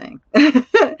not what I'm saying.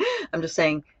 I'm just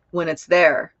saying when it's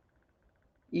there,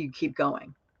 you keep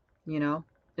going.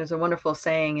 There's a wonderful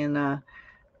saying in I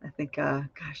think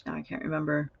gosh, now I can't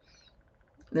remember.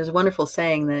 There's a wonderful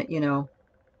saying that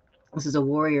this is a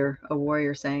warrior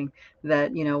saying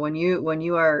that when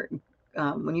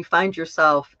you find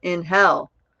yourself in hell,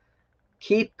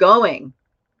 keep going.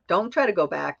 Don't try to go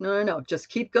back. No, just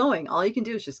keep going. All you can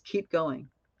do is just keep going.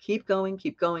 Keep going,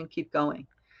 keep going, keep going.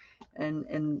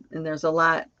 And there's a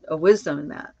lot of wisdom in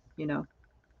that.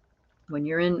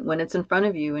 When it's in front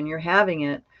of you and you're having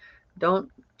it, don't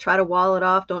try to wall it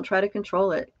off. Don't try to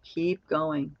control it. Keep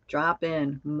going. Drop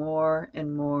in more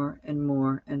and more and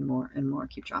more and more and more.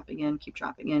 Keep dropping in, keep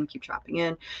dropping in, keep dropping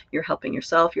in. You're helping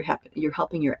yourself. You're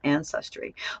helping your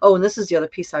ancestry. Oh, and this is the other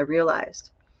piece I realized,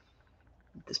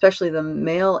 especially the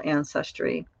male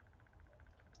ancestry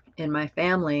in my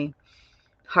family.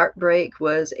 Heartbreak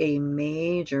was a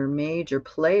major, major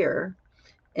player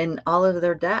in all of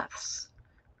their deaths,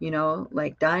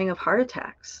 like dying of heart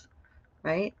attacks,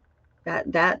 right?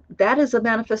 That is a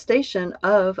manifestation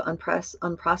of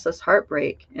unprocessed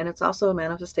heartbreak. And it's also a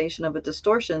manifestation of a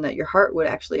distortion that your heart would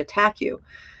actually attack you.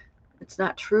 It's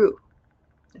not true.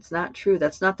 It's not true.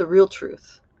 That's not the real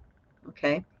truth.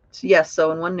 Okay. So yes,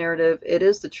 so in one narrative, it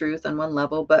is the truth on one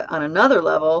level, but on another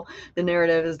level, the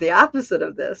narrative is the opposite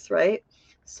of this, right?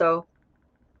 So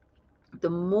the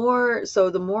more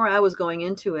I was going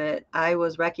into it, I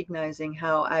was recognizing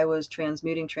how I was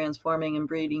transmuting, transforming, and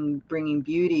bringing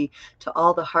beauty to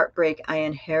all the heartbreak I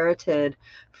inherited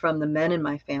from the men in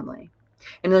my family.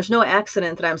 And there's no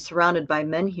accident that I'm surrounded by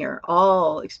men here,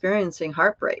 all experiencing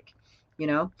heartbreak.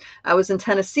 I was in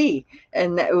Tennessee,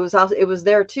 and it was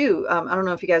there too. I don't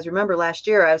know if you guys remember last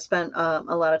year, I spent a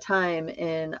lot of time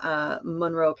in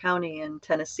Monroe County in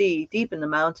Tennessee, deep in the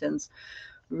mountains,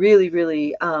 really,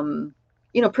 really,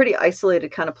 pretty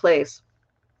isolated kind of place.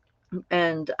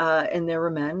 And there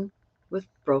were men with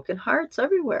broken hearts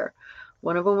everywhere.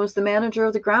 One of them was the manager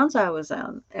of the grounds I was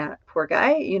at. Poor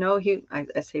guy, I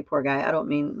say poor guy, I don't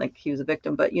mean like he was a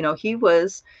victim, but he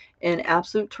was in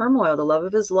absolute turmoil. The love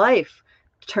of his life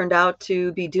turned out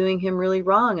to be doing him really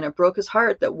wrong, and it broke his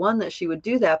heart that, one, that she would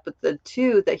do that, but the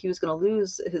two, that he was going to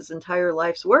lose his entire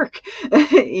life's work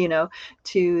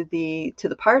to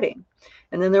the parting.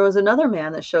 And then there was another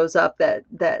man that shows up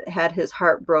that had his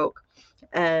heart broke,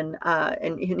 and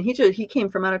he came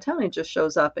from out of town. He just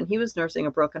shows up, and he was nursing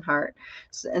a broken heart.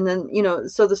 And then,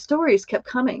 so the stories kept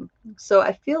coming. So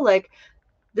I feel like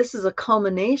this is a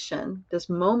culmination. This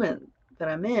moment that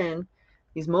I'm in,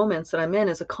 these moments that I'm in,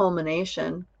 is a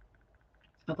culmination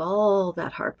of all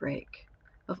that heartbreak,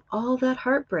 of all that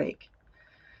heartbreak.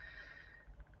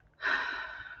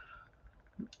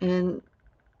 And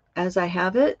as I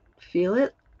have it, feel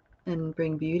it, and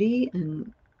bring beauty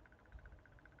and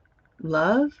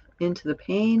love into the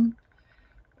pain,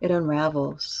 it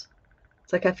unravels.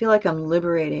 It's like I feel like I'm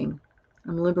liberating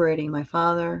my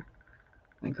father,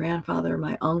 my grandfather,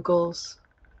 my uncles,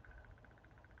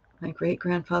 my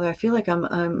great-grandfather. I feel like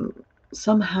I'm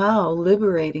somehow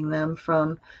liberating them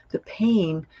from the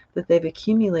pain that they've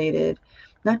accumulated,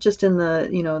 not just in the,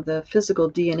 the physical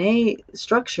DNA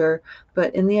structure,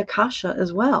 but in the Akasha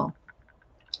as well,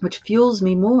 which fuels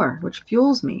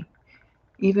me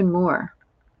even more.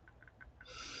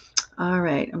 All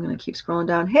right, I'm going to keep scrolling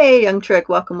down. Hey, Young Trick,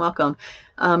 welcome, welcome.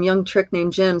 Young Trick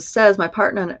named Jim says, my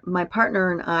partner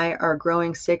and I are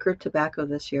growing sacred tobacco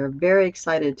this year. Very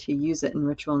excited to use it in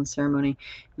ritual and ceremony.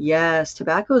 Yes,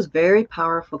 tobacco is very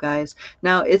powerful, guys.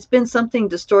 Now, it's been something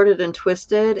distorted and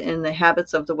twisted in the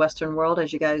habits of the Western world,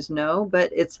 as you guys know, but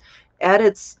it's at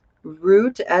its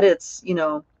root, at its,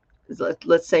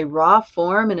 let's say raw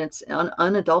form, and its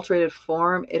unadulterated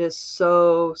form, it is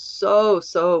so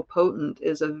potent. It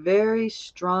is a very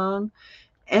strong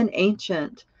and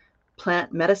ancient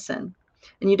plant medicine.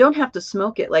 And you don't have to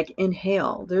smoke it, like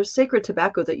inhale. There's sacred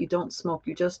tobacco that you don't smoke.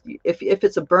 You just, if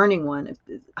it's a burning one,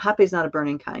 hape is not a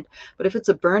burning kind, but if it's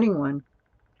a burning one,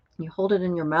 you hold it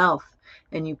in your mouth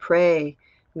and you pray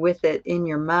with it in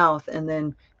your mouth, and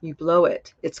then you blow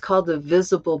it. It's called the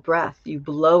visible breath. You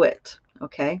blow it.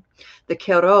 Okay. The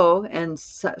Quero and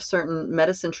certain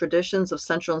medicine traditions of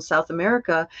Central and South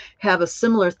America have a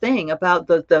similar thing about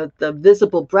the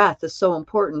visible breath is so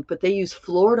important, but they use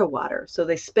Florida water. So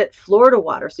they spit Florida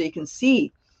water so you can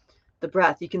see the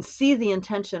breath. You can see the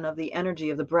intention of the energy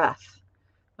of the breath.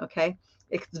 Okay.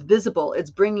 It's visible.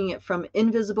 It's bringing it from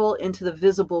invisible into the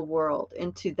visible world,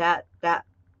 into that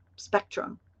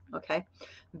spectrum. Okay.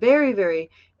 Very, very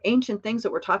ancient things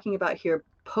that we're talking about here,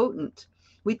 potent.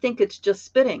 We think it's just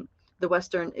spitting, the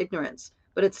Western ignorance,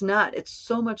 but it's not. It's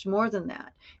so much more than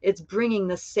that. It's bringing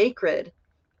the sacred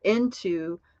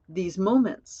into these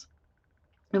moments.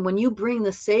 And when you bring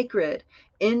the sacred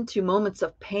into moments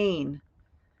of pain,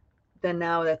 then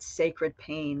now that's sacred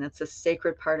pain. That's a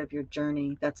sacred part of your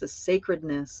journey. That's a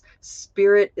sacredness.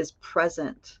 Spirit is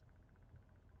present.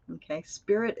 Okay,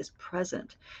 spirit is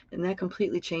present, and that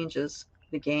completely changes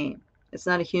the game. It's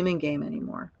not a human game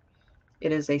anymore.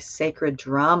 It is a sacred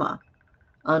drama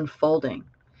unfolding.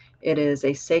 It is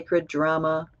a sacred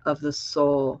drama of the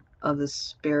soul, of the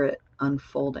spirit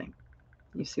unfolding.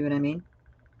 You see what I mean?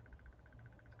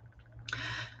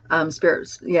 Spirit,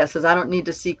 says, I don't need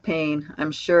to seek pain.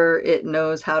 I'm sure it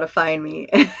knows how to find me,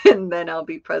 and then I'll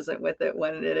be present with it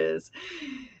when it is.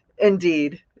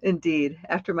 Indeed.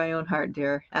 After my own heart,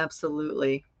 dear.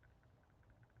 Absolutely.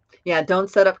 Yeah, don't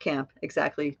set up camp.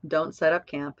 Exactly. Don't set up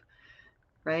camp.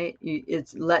 Right?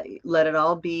 It's let it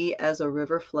all be as a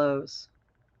river flows.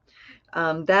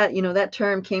 That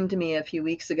term came to me a few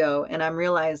weeks ago, and I'm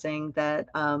realizing that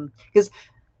because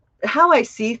how I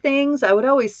see things, I would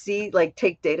always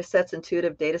take data sets,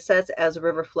 intuitive data sets, as a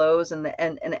river flows, and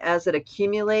as it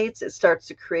accumulates, it starts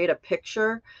to create a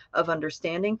picture of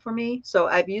understanding for me. So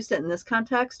I've used it in this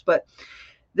context, but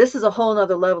this is a whole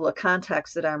nother level of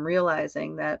context that I'm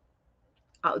realizing that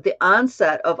the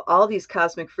onset of all these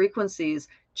cosmic frequencies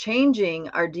changing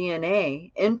our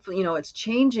DNA, it's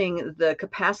changing the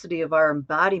capacity of our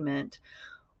embodiment.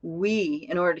 We,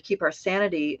 in order to keep our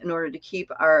sanity, in order to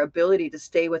keep our ability to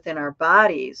stay within our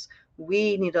bodies,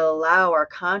 we need to allow our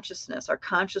consciousness, our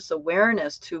conscious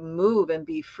awareness to move and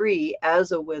be free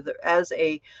as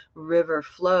a river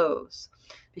flows.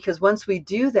 Because once we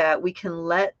do that, we can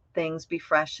let things be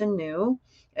fresh and new,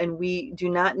 and we do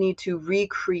not need to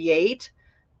recreate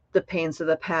the pains of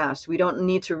the past. We don't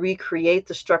need to recreate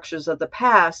the structures of the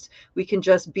past. We can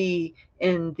just be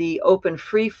in the open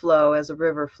free flow as a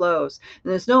river flows. And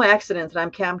there's no accident that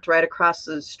I'm camped right across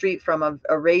the street from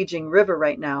a raging river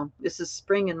right now. This is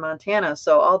spring in Montana,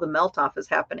 so all the melt off is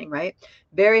happening, right?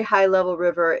 Very high level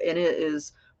river, and it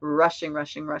is rushing.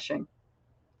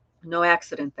 No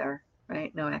accident there,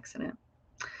 right? No accident.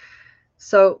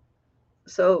 So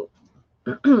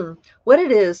what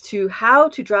it is how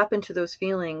to drop into those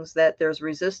feelings that there's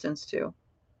resistance to.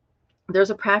 There's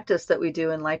a practice that we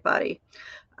do in Light Body.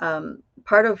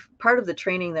 Part of the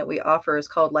training that we offer is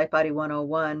called Light Body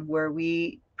 101, where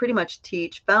we pretty much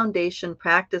teach foundation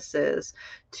practices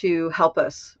to help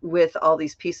us with all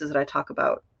these pieces that I talk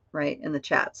about right in the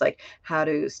chats, like how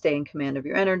to stay in command of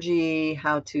your energy,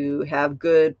 how to have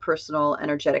good personal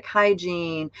energetic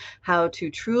hygiene, how to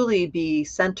truly be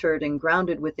centered and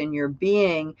grounded within your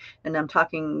being. And I'm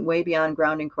talking way beyond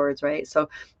grounding cords, right? So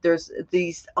there's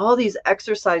all these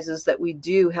exercises that we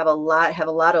do have a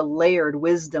lot of layered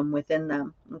wisdom within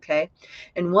them, okay?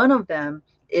 And one of them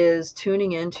is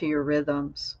tuning into your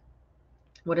rhythms.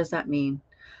 What does that mean?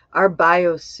 Our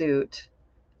biosuit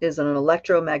is an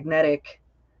electromagnetic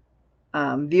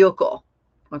vehicle,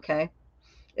 okay?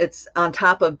 It's on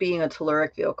top of being a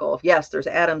telluric vehicle. Yes, there's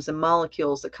atoms and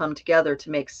molecules that come together to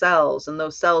make cells, and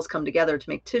those cells come together to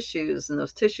make tissues, and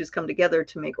those tissues come together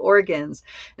to make organs,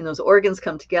 and those organs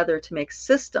come together to make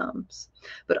systems.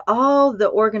 But all the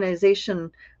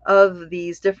organization of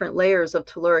these different layers of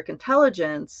telluric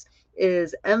intelligence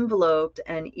is enveloped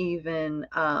and even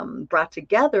brought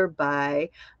together by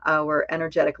our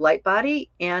energetic light body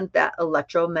and that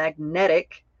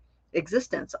electromagnetic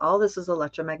existence. All this is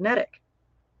electromagnetic.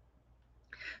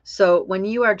 So when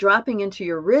you are dropping into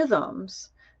your rhythms,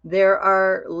 there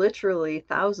are literally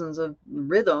thousands of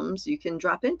rhythms you can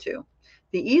drop into.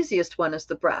 The easiest one is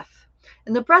the breath.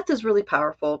 And the breath is really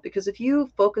powerful because if you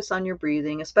focus on your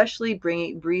breathing, especially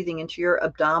breathing into your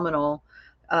abdominal,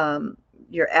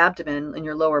 your abdomen and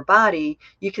your lower body,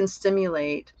 you can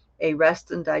stimulate a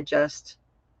rest and digest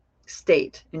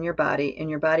state in your body, and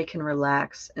your body can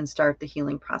relax and start the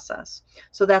healing process.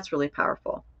 So that's really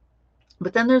powerful.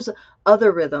 But then there's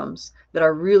other rhythms that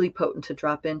are really potent to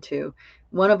drop into.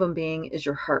 One of them being is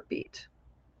your heartbeat.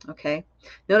 Okay.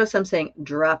 Notice I'm saying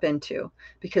drop into,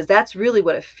 because that's really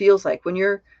what it feels like when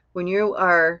you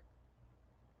are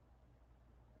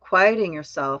quieting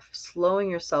yourself, slowing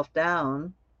yourself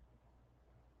down,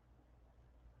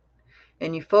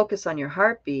 and you focus on your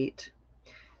heartbeat.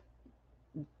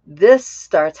 This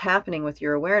starts happening with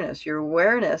your awareness. Your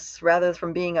awareness, rather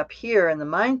from being up here in the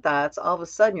mind thoughts, all of a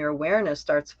sudden your awareness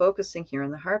starts focusing here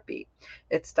in the heartbeat.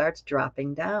 It starts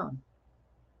dropping down.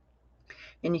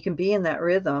 And you can be in that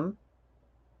rhythm.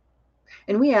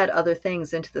 And we add other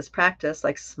things into this practice,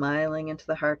 like smiling into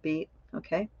the heartbeat.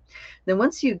 Okay. Then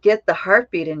once you get the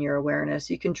heartbeat in your awareness,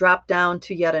 you can drop down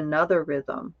to yet another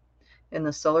rhythm in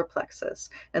the solar plexus,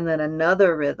 and then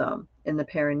another rhythm in the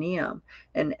perineum.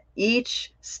 And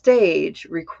each stage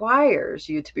requires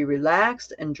you to be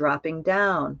relaxed and dropping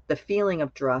down, the feeling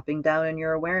of dropping down in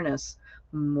your awareness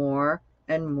more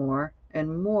and more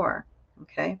and more.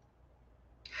 Okay.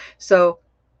 So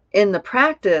in the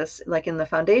practice, like in the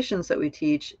foundations that we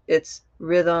teach, it's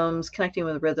rhythms, connecting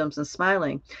with rhythms and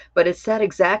smiling, but it's that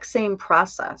exact same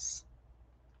process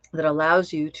that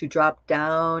allows you to drop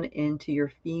down into your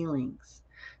feelings,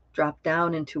 drop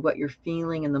down into what you're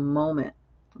feeling in the moment.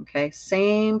 Okay,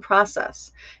 same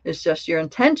process. It's just your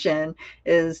intention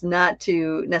is not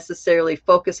to necessarily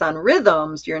focus on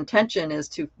rhythms. Your intention is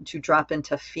to drop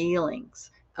into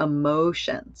feelings,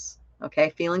 emotions.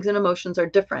 Okay, feelings and emotions are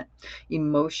different.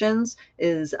 Emotions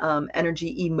is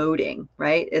energy emoting,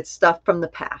 right? It's stuff from the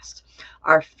past.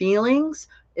 Our feelings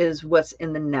is what's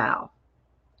in the now.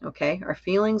 Okay, our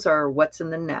feelings are what's in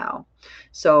the now.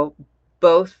 So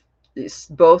both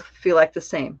feel like the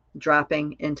same,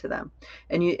 dropping into them.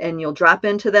 And you'll drop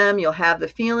into them, you'll have the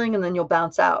feeling, and then you'll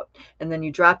bounce out. And then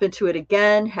you drop into it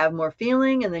again, have more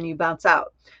feeling, and then you bounce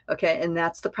out. Okay, and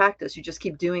that's the practice. You just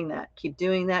keep doing that, keep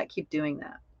doing that, keep doing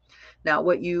that. Now,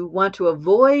 what you want to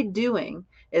avoid doing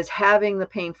is having the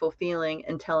painful feeling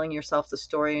and telling yourself the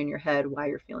story in your head why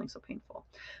you're feeling so painful.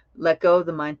 Let go of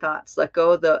the mind thoughts, let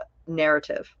go of the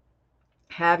narrative.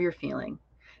 Have your feeling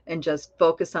and just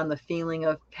focus on the feeling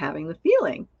of having the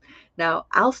feeling. Now,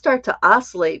 I'll start to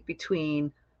oscillate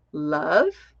between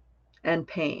love and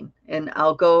pain. And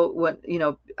I'll go,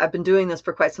 I've been doing this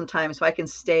for quite some time, so I can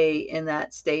stay in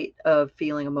that state of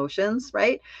feeling emotions,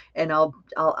 right? And I'll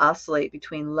oscillate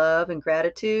between love and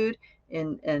gratitude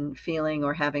and feeling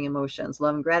or having emotions.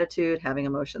 Love and gratitude, having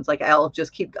emotions. Like I'll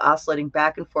just keep oscillating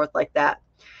back and forth like that.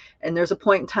 And there's a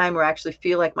point in time where I actually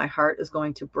feel like my heart is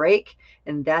going to break.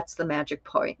 And that's the magic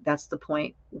point. That's the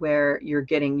point where you're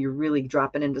really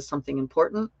dropping into something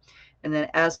important. And then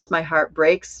as my heart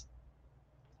breaks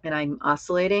and I'm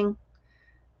oscillating,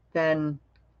 then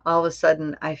all of a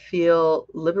sudden I feel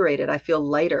liberated. I feel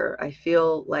lighter. I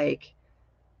feel like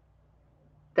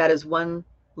that is one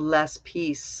less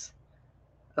piece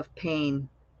of pain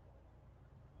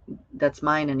that's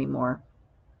mine anymore.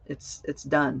 It's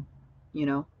done, you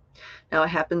know. Now it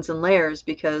happens in layers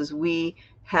because we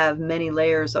have many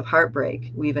layers of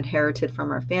heartbreak we've inherited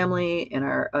from our family and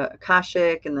our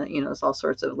Akashic, and there's all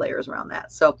sorts of layers around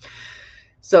that. So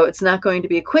it's not going to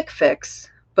be a quick fix,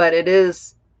 but it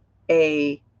is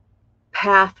a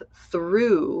path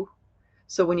through.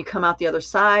 So when you come out the other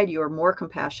side, you're more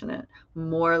compassionate,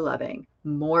 more loving,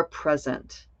 more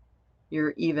present.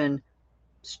 You're even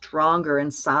stronger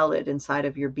and solid inside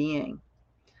of your being,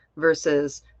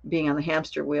 versus being on the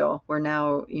hamster wheel where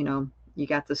now, you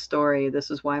got the story.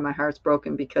 This is why my heart's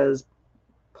broken, because ...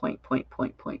 You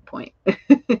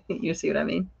see what I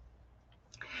mean?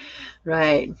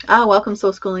 Right. Welcome,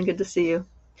 Soul Schooling. Good to see you.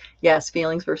 Yes,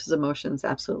 feelings versus emotions.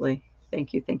 Absolutely.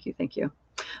 Thank you. Thank you. Thank you.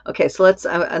 Okay, so let's,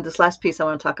 this last piece, I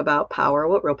want to talk about power,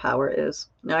 what real power is.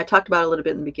 Now, I talked about it a little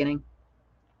bit in the beginning.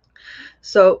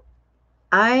 So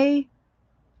I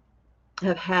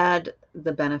have had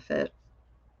the benefit,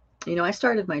 I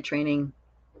started my training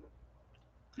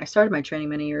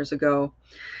many years ago.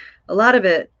 A lot of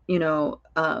it,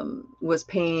 was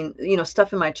pain,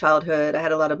 stuff in my childhood. I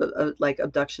had a lot of like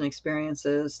abduction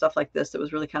experiences, stuff like this that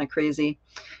was really kind of crazy.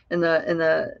 And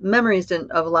the memories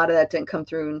of a lot of that didn't come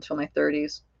through until my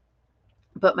 30s.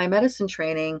 But my medicine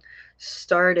training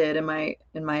started in my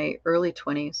early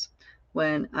 20s,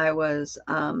 when I was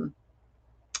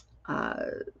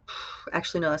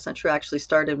actually, no, that's not true. I actually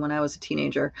started when I was a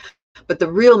teenager. But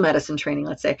the real medicine training,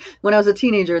 let's say, when I was a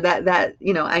teenager, that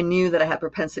I knew that I had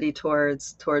propensity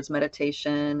towards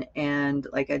meditation, and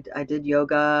like I did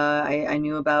yoga. I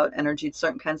knew about energy,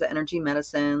 certain kinds of energy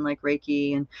medicine, like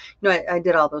Reiki, and I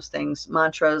did all those things.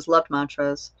 Mantras, loved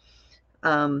mantras.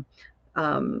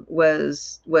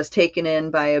 Was taken in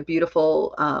by a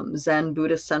beautiful Zen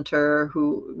Buddhist center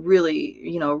who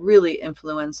really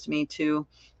influenced me too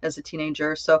as a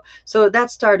teenager. So that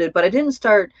started, but I didn't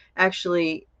start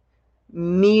actually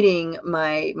meeting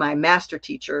my master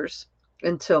teachers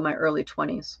until my early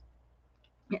 20s.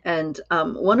 And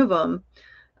one of them,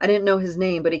 I didn't know his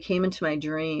name, but he came into my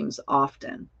dreams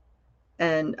often.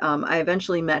 And I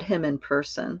eventually met him in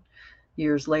person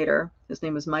years later. His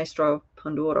name was Maestro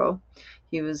Panduro.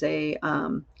 He was a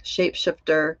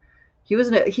shapeshifter. He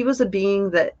was a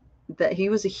being that he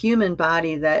was a human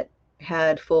body that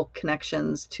had full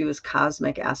connections to his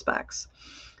cosmic aspects.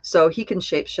 So he can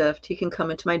shapeshift. He can come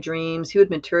into my dreams. He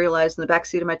would materialize in the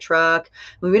backseat of my truck.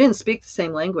 I mean, we didn't speak the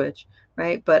same language,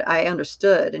 right? But I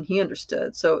understood, and he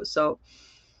understood.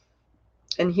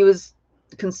 And he was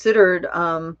considered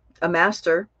a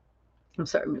master. I'm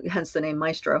sorry, hence the name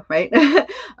Maestro, right?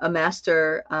 A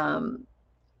master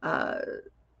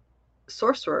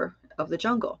sorcerer of the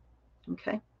jungle.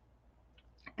 Okay.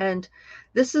 And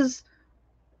this is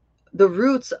the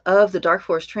roots of the dark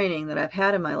force training that I've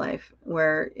had in my life,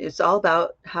 where it's all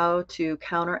about how to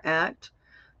counteract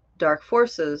dark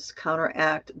forces,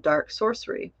 counteract dark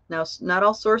sorcery. Now, not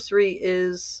all sorcery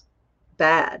is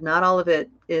bad. Not all of it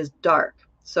is dark.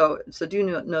 So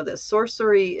do know this.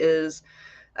 Sorcery is,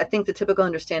 I think the typical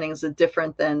understanding is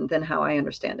different than how I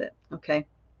understand it. Okay.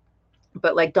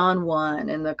 But like Don Juan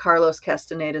in the Carlos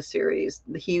Castaneda series,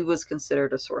 he was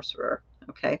considered a sorcerer.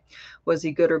 Okay. Was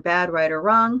he good or bad, right or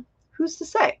wrong? Who's to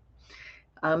say?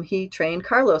 He trained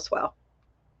Carlos well.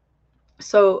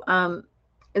 So,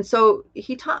 and so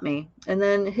he taught me. And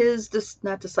then his,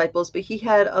 not disciples, but he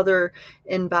had other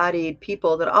embodied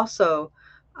people that also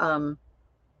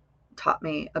taught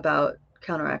me about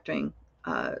counteracting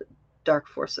dark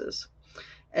forces.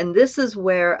 And this is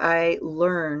where I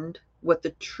learned what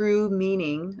the true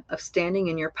meaning of standing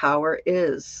in your power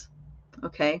is.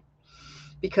 Okay?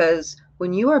 Because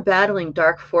when you are battling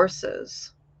dark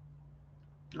forces,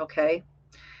 okay,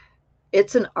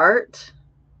 it's an art,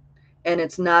 and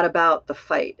it's not about the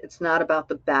fight. It's not about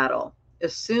the battle.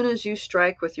 As soon as you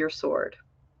strike with your sword,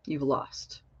 you've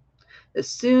lost. As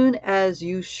soon as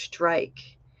you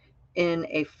strike in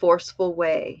a forceful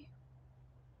way,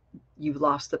 you've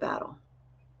lost the battle.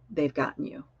 They've gotten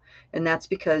you. And that's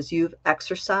because you've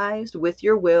exercised with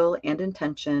your will and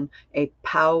intention a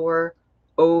power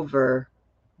over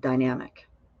dynamic.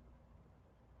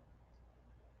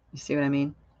 You see what I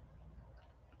mean?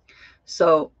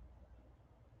 So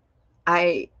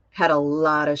I had a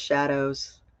lot of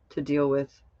shadows to deal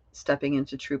with stepping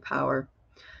into true power.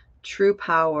 True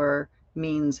power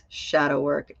means shadow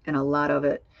work, and a lot of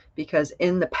it, because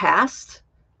in the past,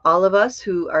 all of us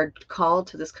who are called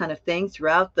to this kind of thing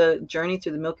throughout the journey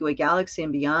through the Milky Way galaxy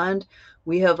and beyond,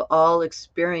 we have all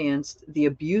experienced the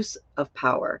abuse of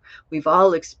power. We've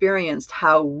all experienced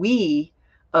how we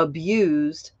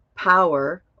abused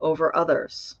power over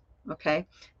others. Okay,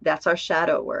 that's our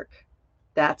shadow work.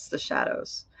 That's the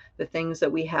shadows. the things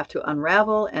that we have to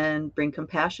unravel and bring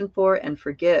compassion for and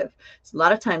forgive. So a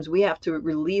lot of times we have to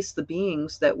release the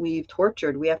beings that we've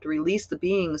tortured. We have to release the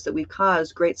beings that we've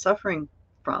caused great suffering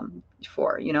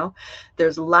for,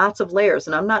 there's lots of layers.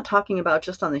 And I'm not talking about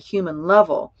just on the human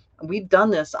level. We've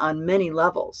done this on many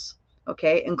levels,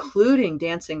 okay, including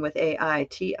dancing with AI,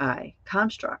 TI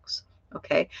constructs.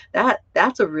 Okay,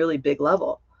 that's a really big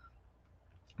level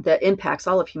that impacts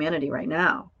all of humanity right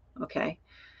now. Okay,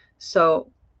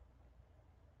 so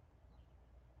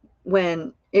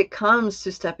when it comes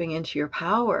to stepping into your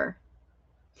power,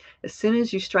 as soon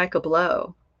as you strike a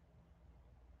blow,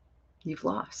 you've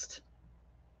lost.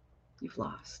 You've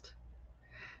lost.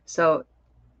 So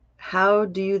how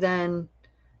do you then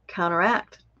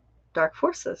counteract dark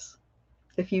forces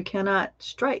if you cannot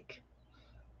strike?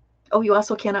 Oh, you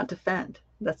also cannot defend.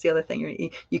 That's the other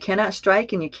thing. You cannot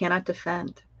strike and you cannot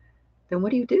defend. Then what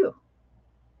do you do?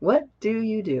 What do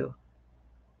you do?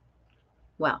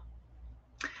 Well,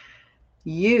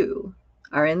 you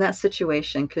are in that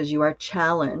situation because you are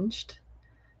challenged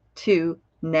to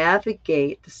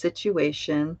navigate the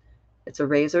situation. It's a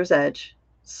razor's edge.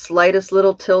 Slightest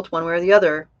little tilt one way or the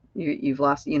other, you've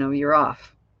lost, you're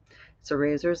off. It's a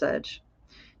razor's edge.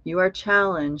 You are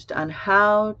challenged on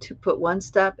how to put one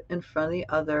step in front of the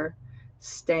other,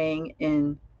 staying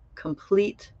in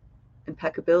complete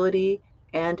impeccability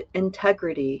and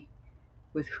integrity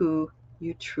with who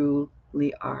you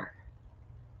truly are.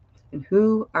 And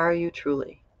who are you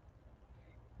truly?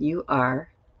 You are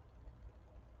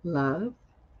love.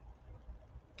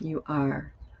 You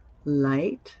are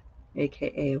light,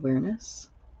 aka awareness.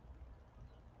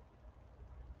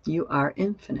 You are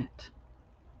infinite.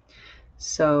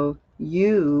 So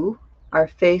you are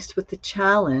faced with the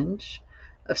challenge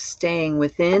of staying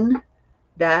within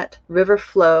that river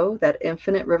flow, that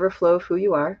infinite river flow of who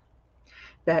you are,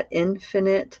 that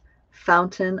infinite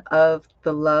fountain of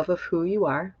the love of who you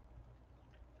are,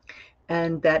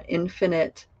 and that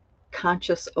infinite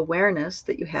conscious awareness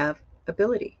that you have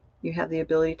the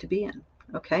ability to be in.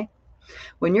 Okay?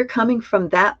 When you're coming from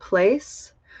that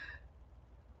place,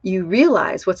 you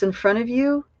realize what's in front of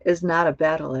you is not a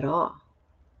battle at all.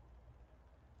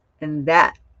 And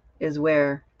that is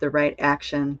where the right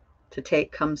action to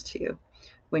take comes to you.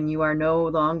 When you are no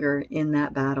longer in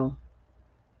that battle.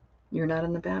 You're not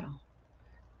in the battle.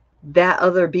 That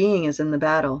other being is in the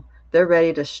battle. They're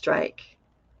ready to strike.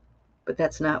 But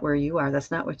that's not where you are.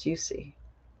 That's not what you see.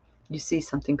 You see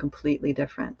something completely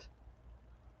different.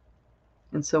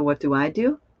 And so what do I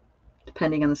do?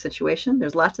 Depending on the situation,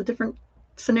 there's lots of different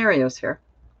scenarios here.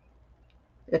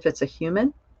 If it's a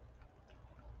human,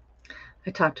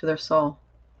 I talk to their soul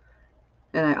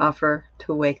and I offer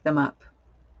to wake them up.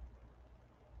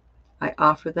 I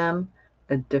offer them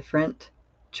a different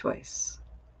choice.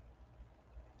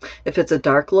 If it's a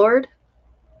Dark Lord,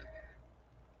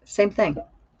 same thing.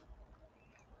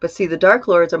 But see, the Dark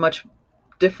Lords are much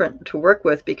different to work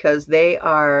with because they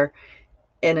are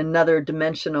in another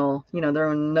dimensional,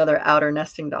 they're another outer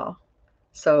nesting doll.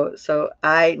 So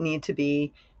I need to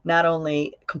be not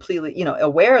only completely,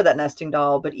 aware of that nesting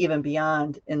doll, but even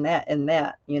beyond in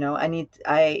that,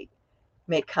 I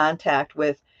make contact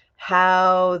with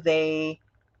how they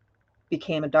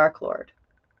became a Dark Lord.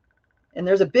 And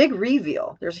there's a big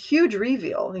reveal. There's a huge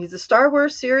reveal. He's a Star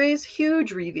Wars series,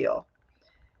 huge reveal.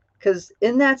 Because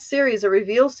in that series, it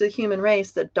reveals to the human race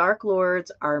that Dark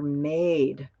Lords are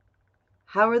made.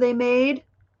 How are they made?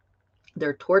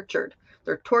 They're tortured.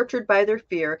 They're tortured by their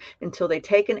fear until they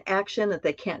take an action that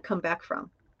they can't come back from.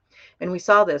 And we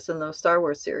saw this in those Star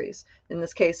Wars series. In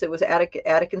this case, it was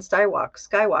Anakin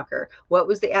Skywalker. What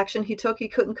was the action he took he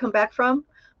couldn't come back from?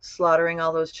 Slaughtering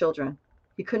all those children.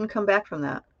 He couldn't come back from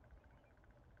that.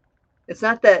 It's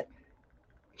not that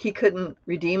he couldn't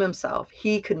redeem himself.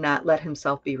 He could not let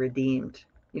himself be redeemed.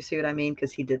 You see what I mean?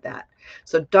 Because he did that.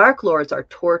 So Dark Lords are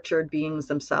tortured beings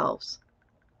themselves.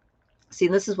 See,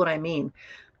 this is what I mean.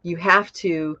 You have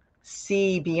to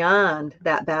see beyond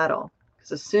that battle.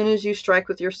 Because as soon as you strike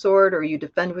with your sword or you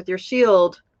defend with your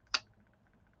shield,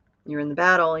 you're in the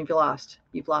battle and you've lost.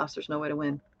 You've lost. There's no way to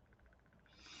win.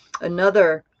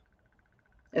 Another,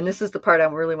 and this is the part I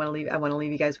really want to leave. I want to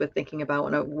leave you guys with thinking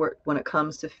about when it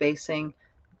comes to facing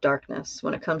darkness,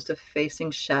 when it comes to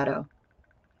facing shadow.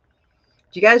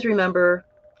 Do you guys remember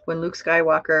when Luke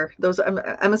Skywalker?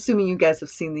 I'm assuming you guys have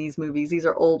seen these movies. These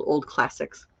are old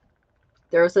classics.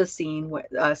 There's a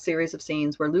series of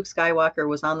scenes where Luke Skywalker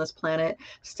was on this planet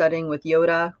studying with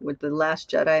Yoda, with the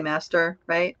last Jedi Master,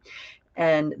 right?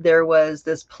 And there was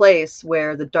this place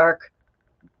where the dark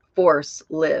force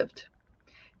lived.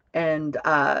 And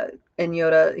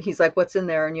Yoda, he's like, what's in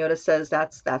there? And Yoda says,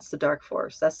 that's the dark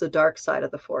force. That's the dark side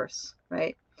of the force,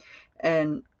 right?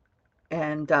 And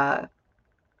and uh,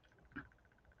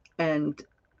 and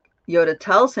Yoda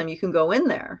tells him, you can go in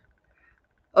there.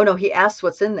 Oh no, he asks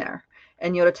what's in there,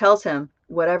 and Yoda tells him,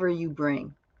 whatever you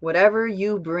bring. Whatever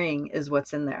you bring is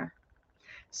what's in there.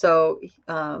 So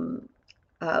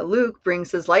Luke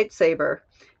brings his lightsaber,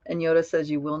 and Yoda says,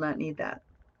 you will not need that.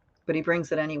 But he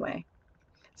brings it anyway.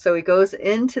 So he goes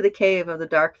into the cave of the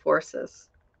dark forces.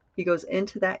 He goes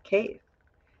into that cave,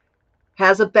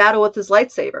 has a battle with his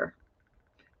lightsaber.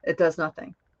 It does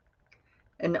nothing.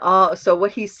 And so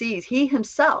what he sees, he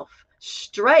himself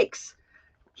strikes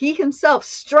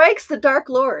the Dark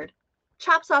Lord,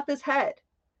 chops off his head.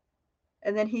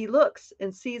 And then he looks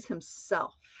and sees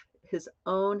himself. His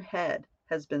own head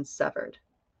has been severed.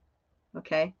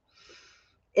 Okay?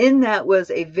 In that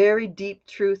was a very deep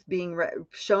truth being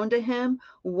shown to him,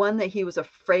 one that he was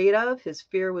afraid of. His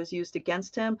fear was used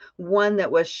against him, one that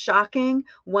was shocking,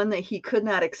 one that he could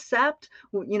not accept.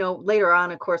 Later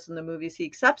on, of course, in the movies, he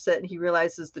accepts it and he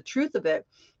realizes the truth of it.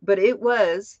 But it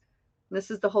was,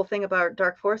 this is the whole thing about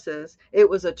dark forces, it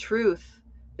was a truth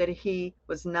that he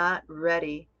was not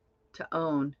ready to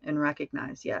own and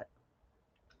recognize yet.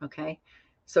 Okay?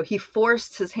 So he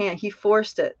forced his hand, he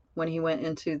forced it when he went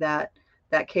into that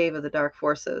cave of the dark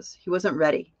forces. He wasn't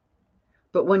ready.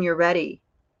 But when you're ready,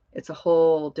 it's a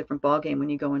whole different ballgame when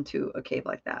you go into a cave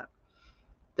like that.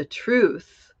 The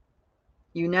truth,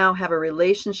 you now have a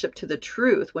relationship to the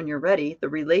truth when you're ready. The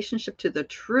relationship to the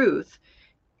truth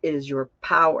is your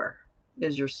power,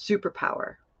 is your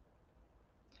superpower.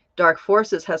 Dark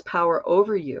forces has power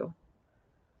over you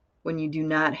when you do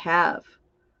not have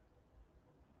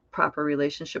proper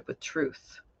relationship with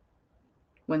truth.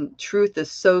 When truth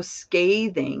is so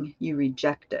scathing, you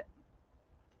reject it.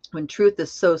 When truth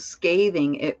is so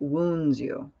scathing, it wounds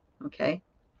you. Okay?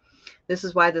 This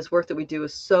is why this work that we do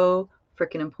is so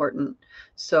freaking important.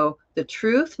 So the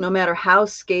truth, no matter how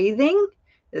scathing,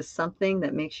 is something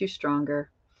that makes you stronger.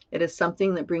 It is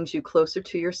something that brings you closer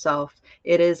to yourself.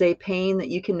 It is a pain that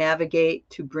you can navigate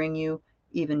to bring you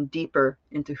even deeper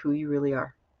into who you really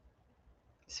are.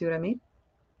 See what I mean?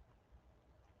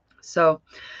 So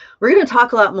we're going to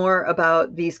talk a lot more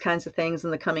about these kinds of things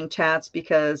in the coming chats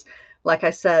because, like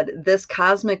I said, this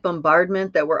cosmic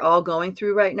bombardment that we're all going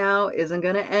through right now isn't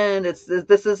going to end.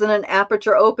 This isn't an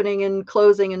aperture opening and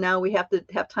closing and now we have to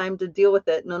have time to deal with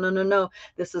it. No.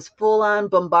 This is full-on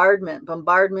bombardment.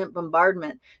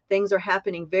 Things are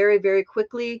happening very, very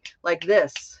quickly like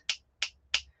this.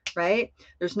 Right?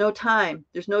 There's no time.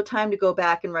 There's no time to go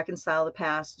back and reconcile the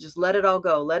past. Just let it all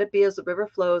go. Let it be as the river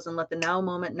flows and let the now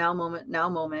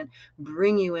moment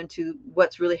bring you into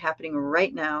what's really happening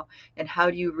right now. And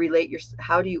how do you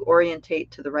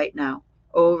orientate to the right now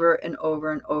over and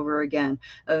over and over again?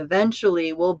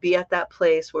 Eventually we'll be at that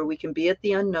place where we can be at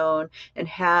the unknown and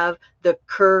have the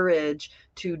courage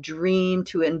to dream,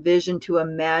 to envision, to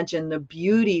imagine the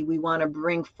beauty we want to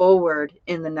bring forward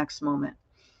in the next moment.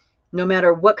 No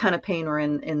matter what kind of pain we're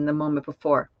in the moment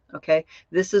before. Okay,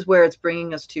 this is where it's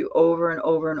bringing us to over and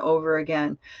over and over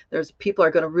again. People are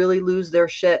going to really lose their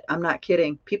shit. I'm not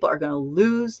kidding. People are going to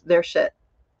lose their shit.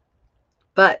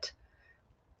 But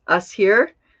us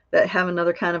here that have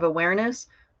another kind of awareness,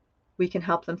 we can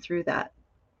help them through that.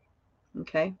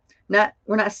 Okay,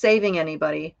 we're not saving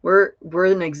anybody. We're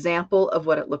an example of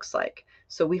what it looks like.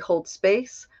 So we hold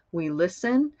space, we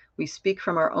listen, we speak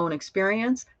from our own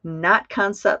experience, not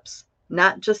concepts,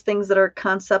 not just things that are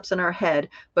concepts in our head,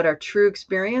 but our true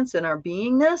experience and our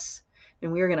beingness.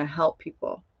 And we are going to help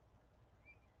people.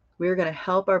 We are going to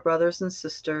help our brothers and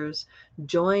sisters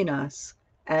join us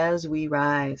as we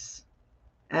rise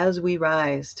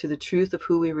to the truth of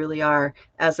who we really are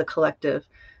as a collective.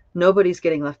 Nobody's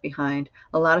getting left behind.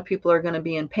 A lot of people are going to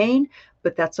be in pain,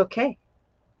 but that's okay.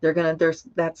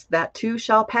 That too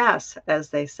shall pass, as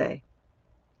they say.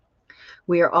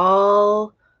 We are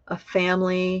all a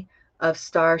family of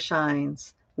star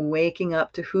shines, waking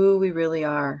up to who we really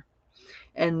are.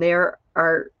 And there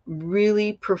are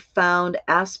really profound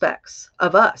aspects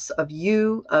of us, of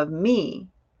you, of me,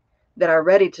 that are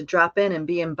ready to drop in and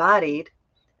be embodied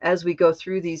as we go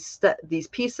through these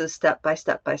pieces step by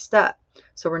step by step.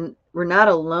 So we're not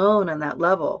alone on that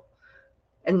level.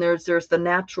 And there's the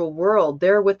natural world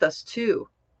there with us too.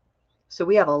 So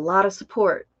we have a lot of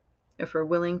support if we're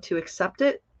willing to accept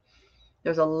it.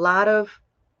 There's a lot of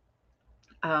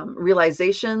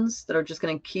realizations that are just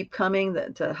going to keep coming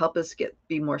to help us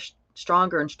be more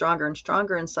stronger and stronger and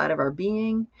stronger inside of our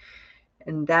being.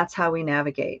 And that's how we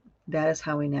navigate. That is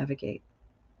how we navigate.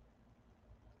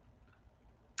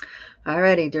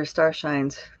 Alrighty, dear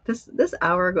Starshines. This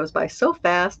hour goes by so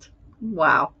fast.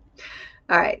 Wow.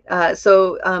 All right.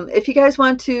 If you guys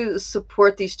want to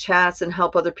support these chats and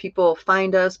help other people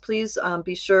find us, please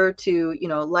be sure to,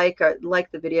 like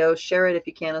the video, share it if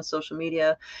you can on social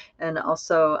media, and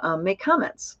also make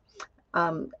comments.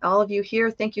 All of you here,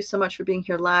 thank you so much for being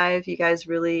here live. You guys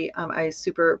really, I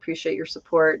super appreciate your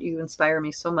support. You inspire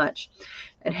me so much.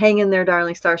 And hang in there,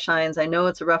 darling Starshines. I know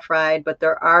it's a rough ride, but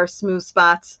there are smooth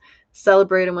spots.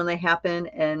 Celebrate them when they happen,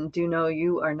 and do know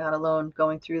you are not alone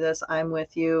going through this. I'm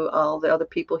with you. All the other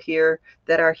people here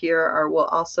that are here will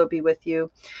also be with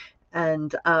you.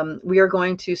 And we are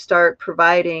going to start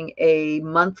providing a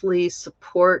monthly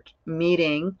support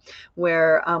meeting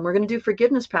where we're going to do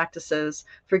forgiveness practice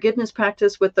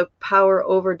with the power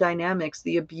over dynamics,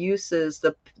 the abuses,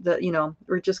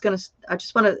 we're just going to, I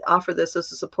just want to offer this as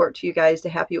a support to you guys to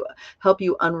help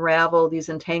you unravel these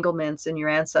entanglements in your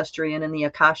ancestry and in the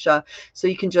Akasha, so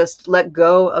you can just let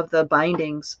go of the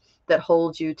bindings that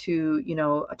hold you to,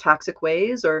 toxic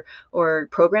ways or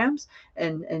programs,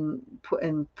 and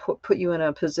put you in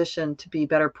a position to be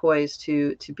better poised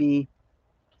to be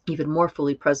even more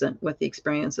fully present with the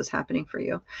experiences happening for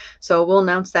you. So we'll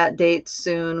announce that date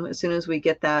soon. As soon as we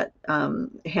get that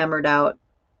hammered out,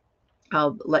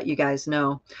 I'll let you guys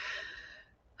know.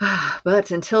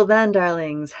 But until then,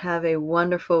 darlings, have a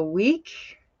wonderful week.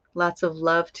 Lots of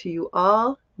love to you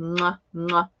all. Mwah,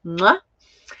 mwah, mwah.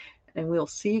 And we'll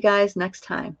see you guys next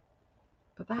time.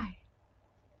 Bye-bye.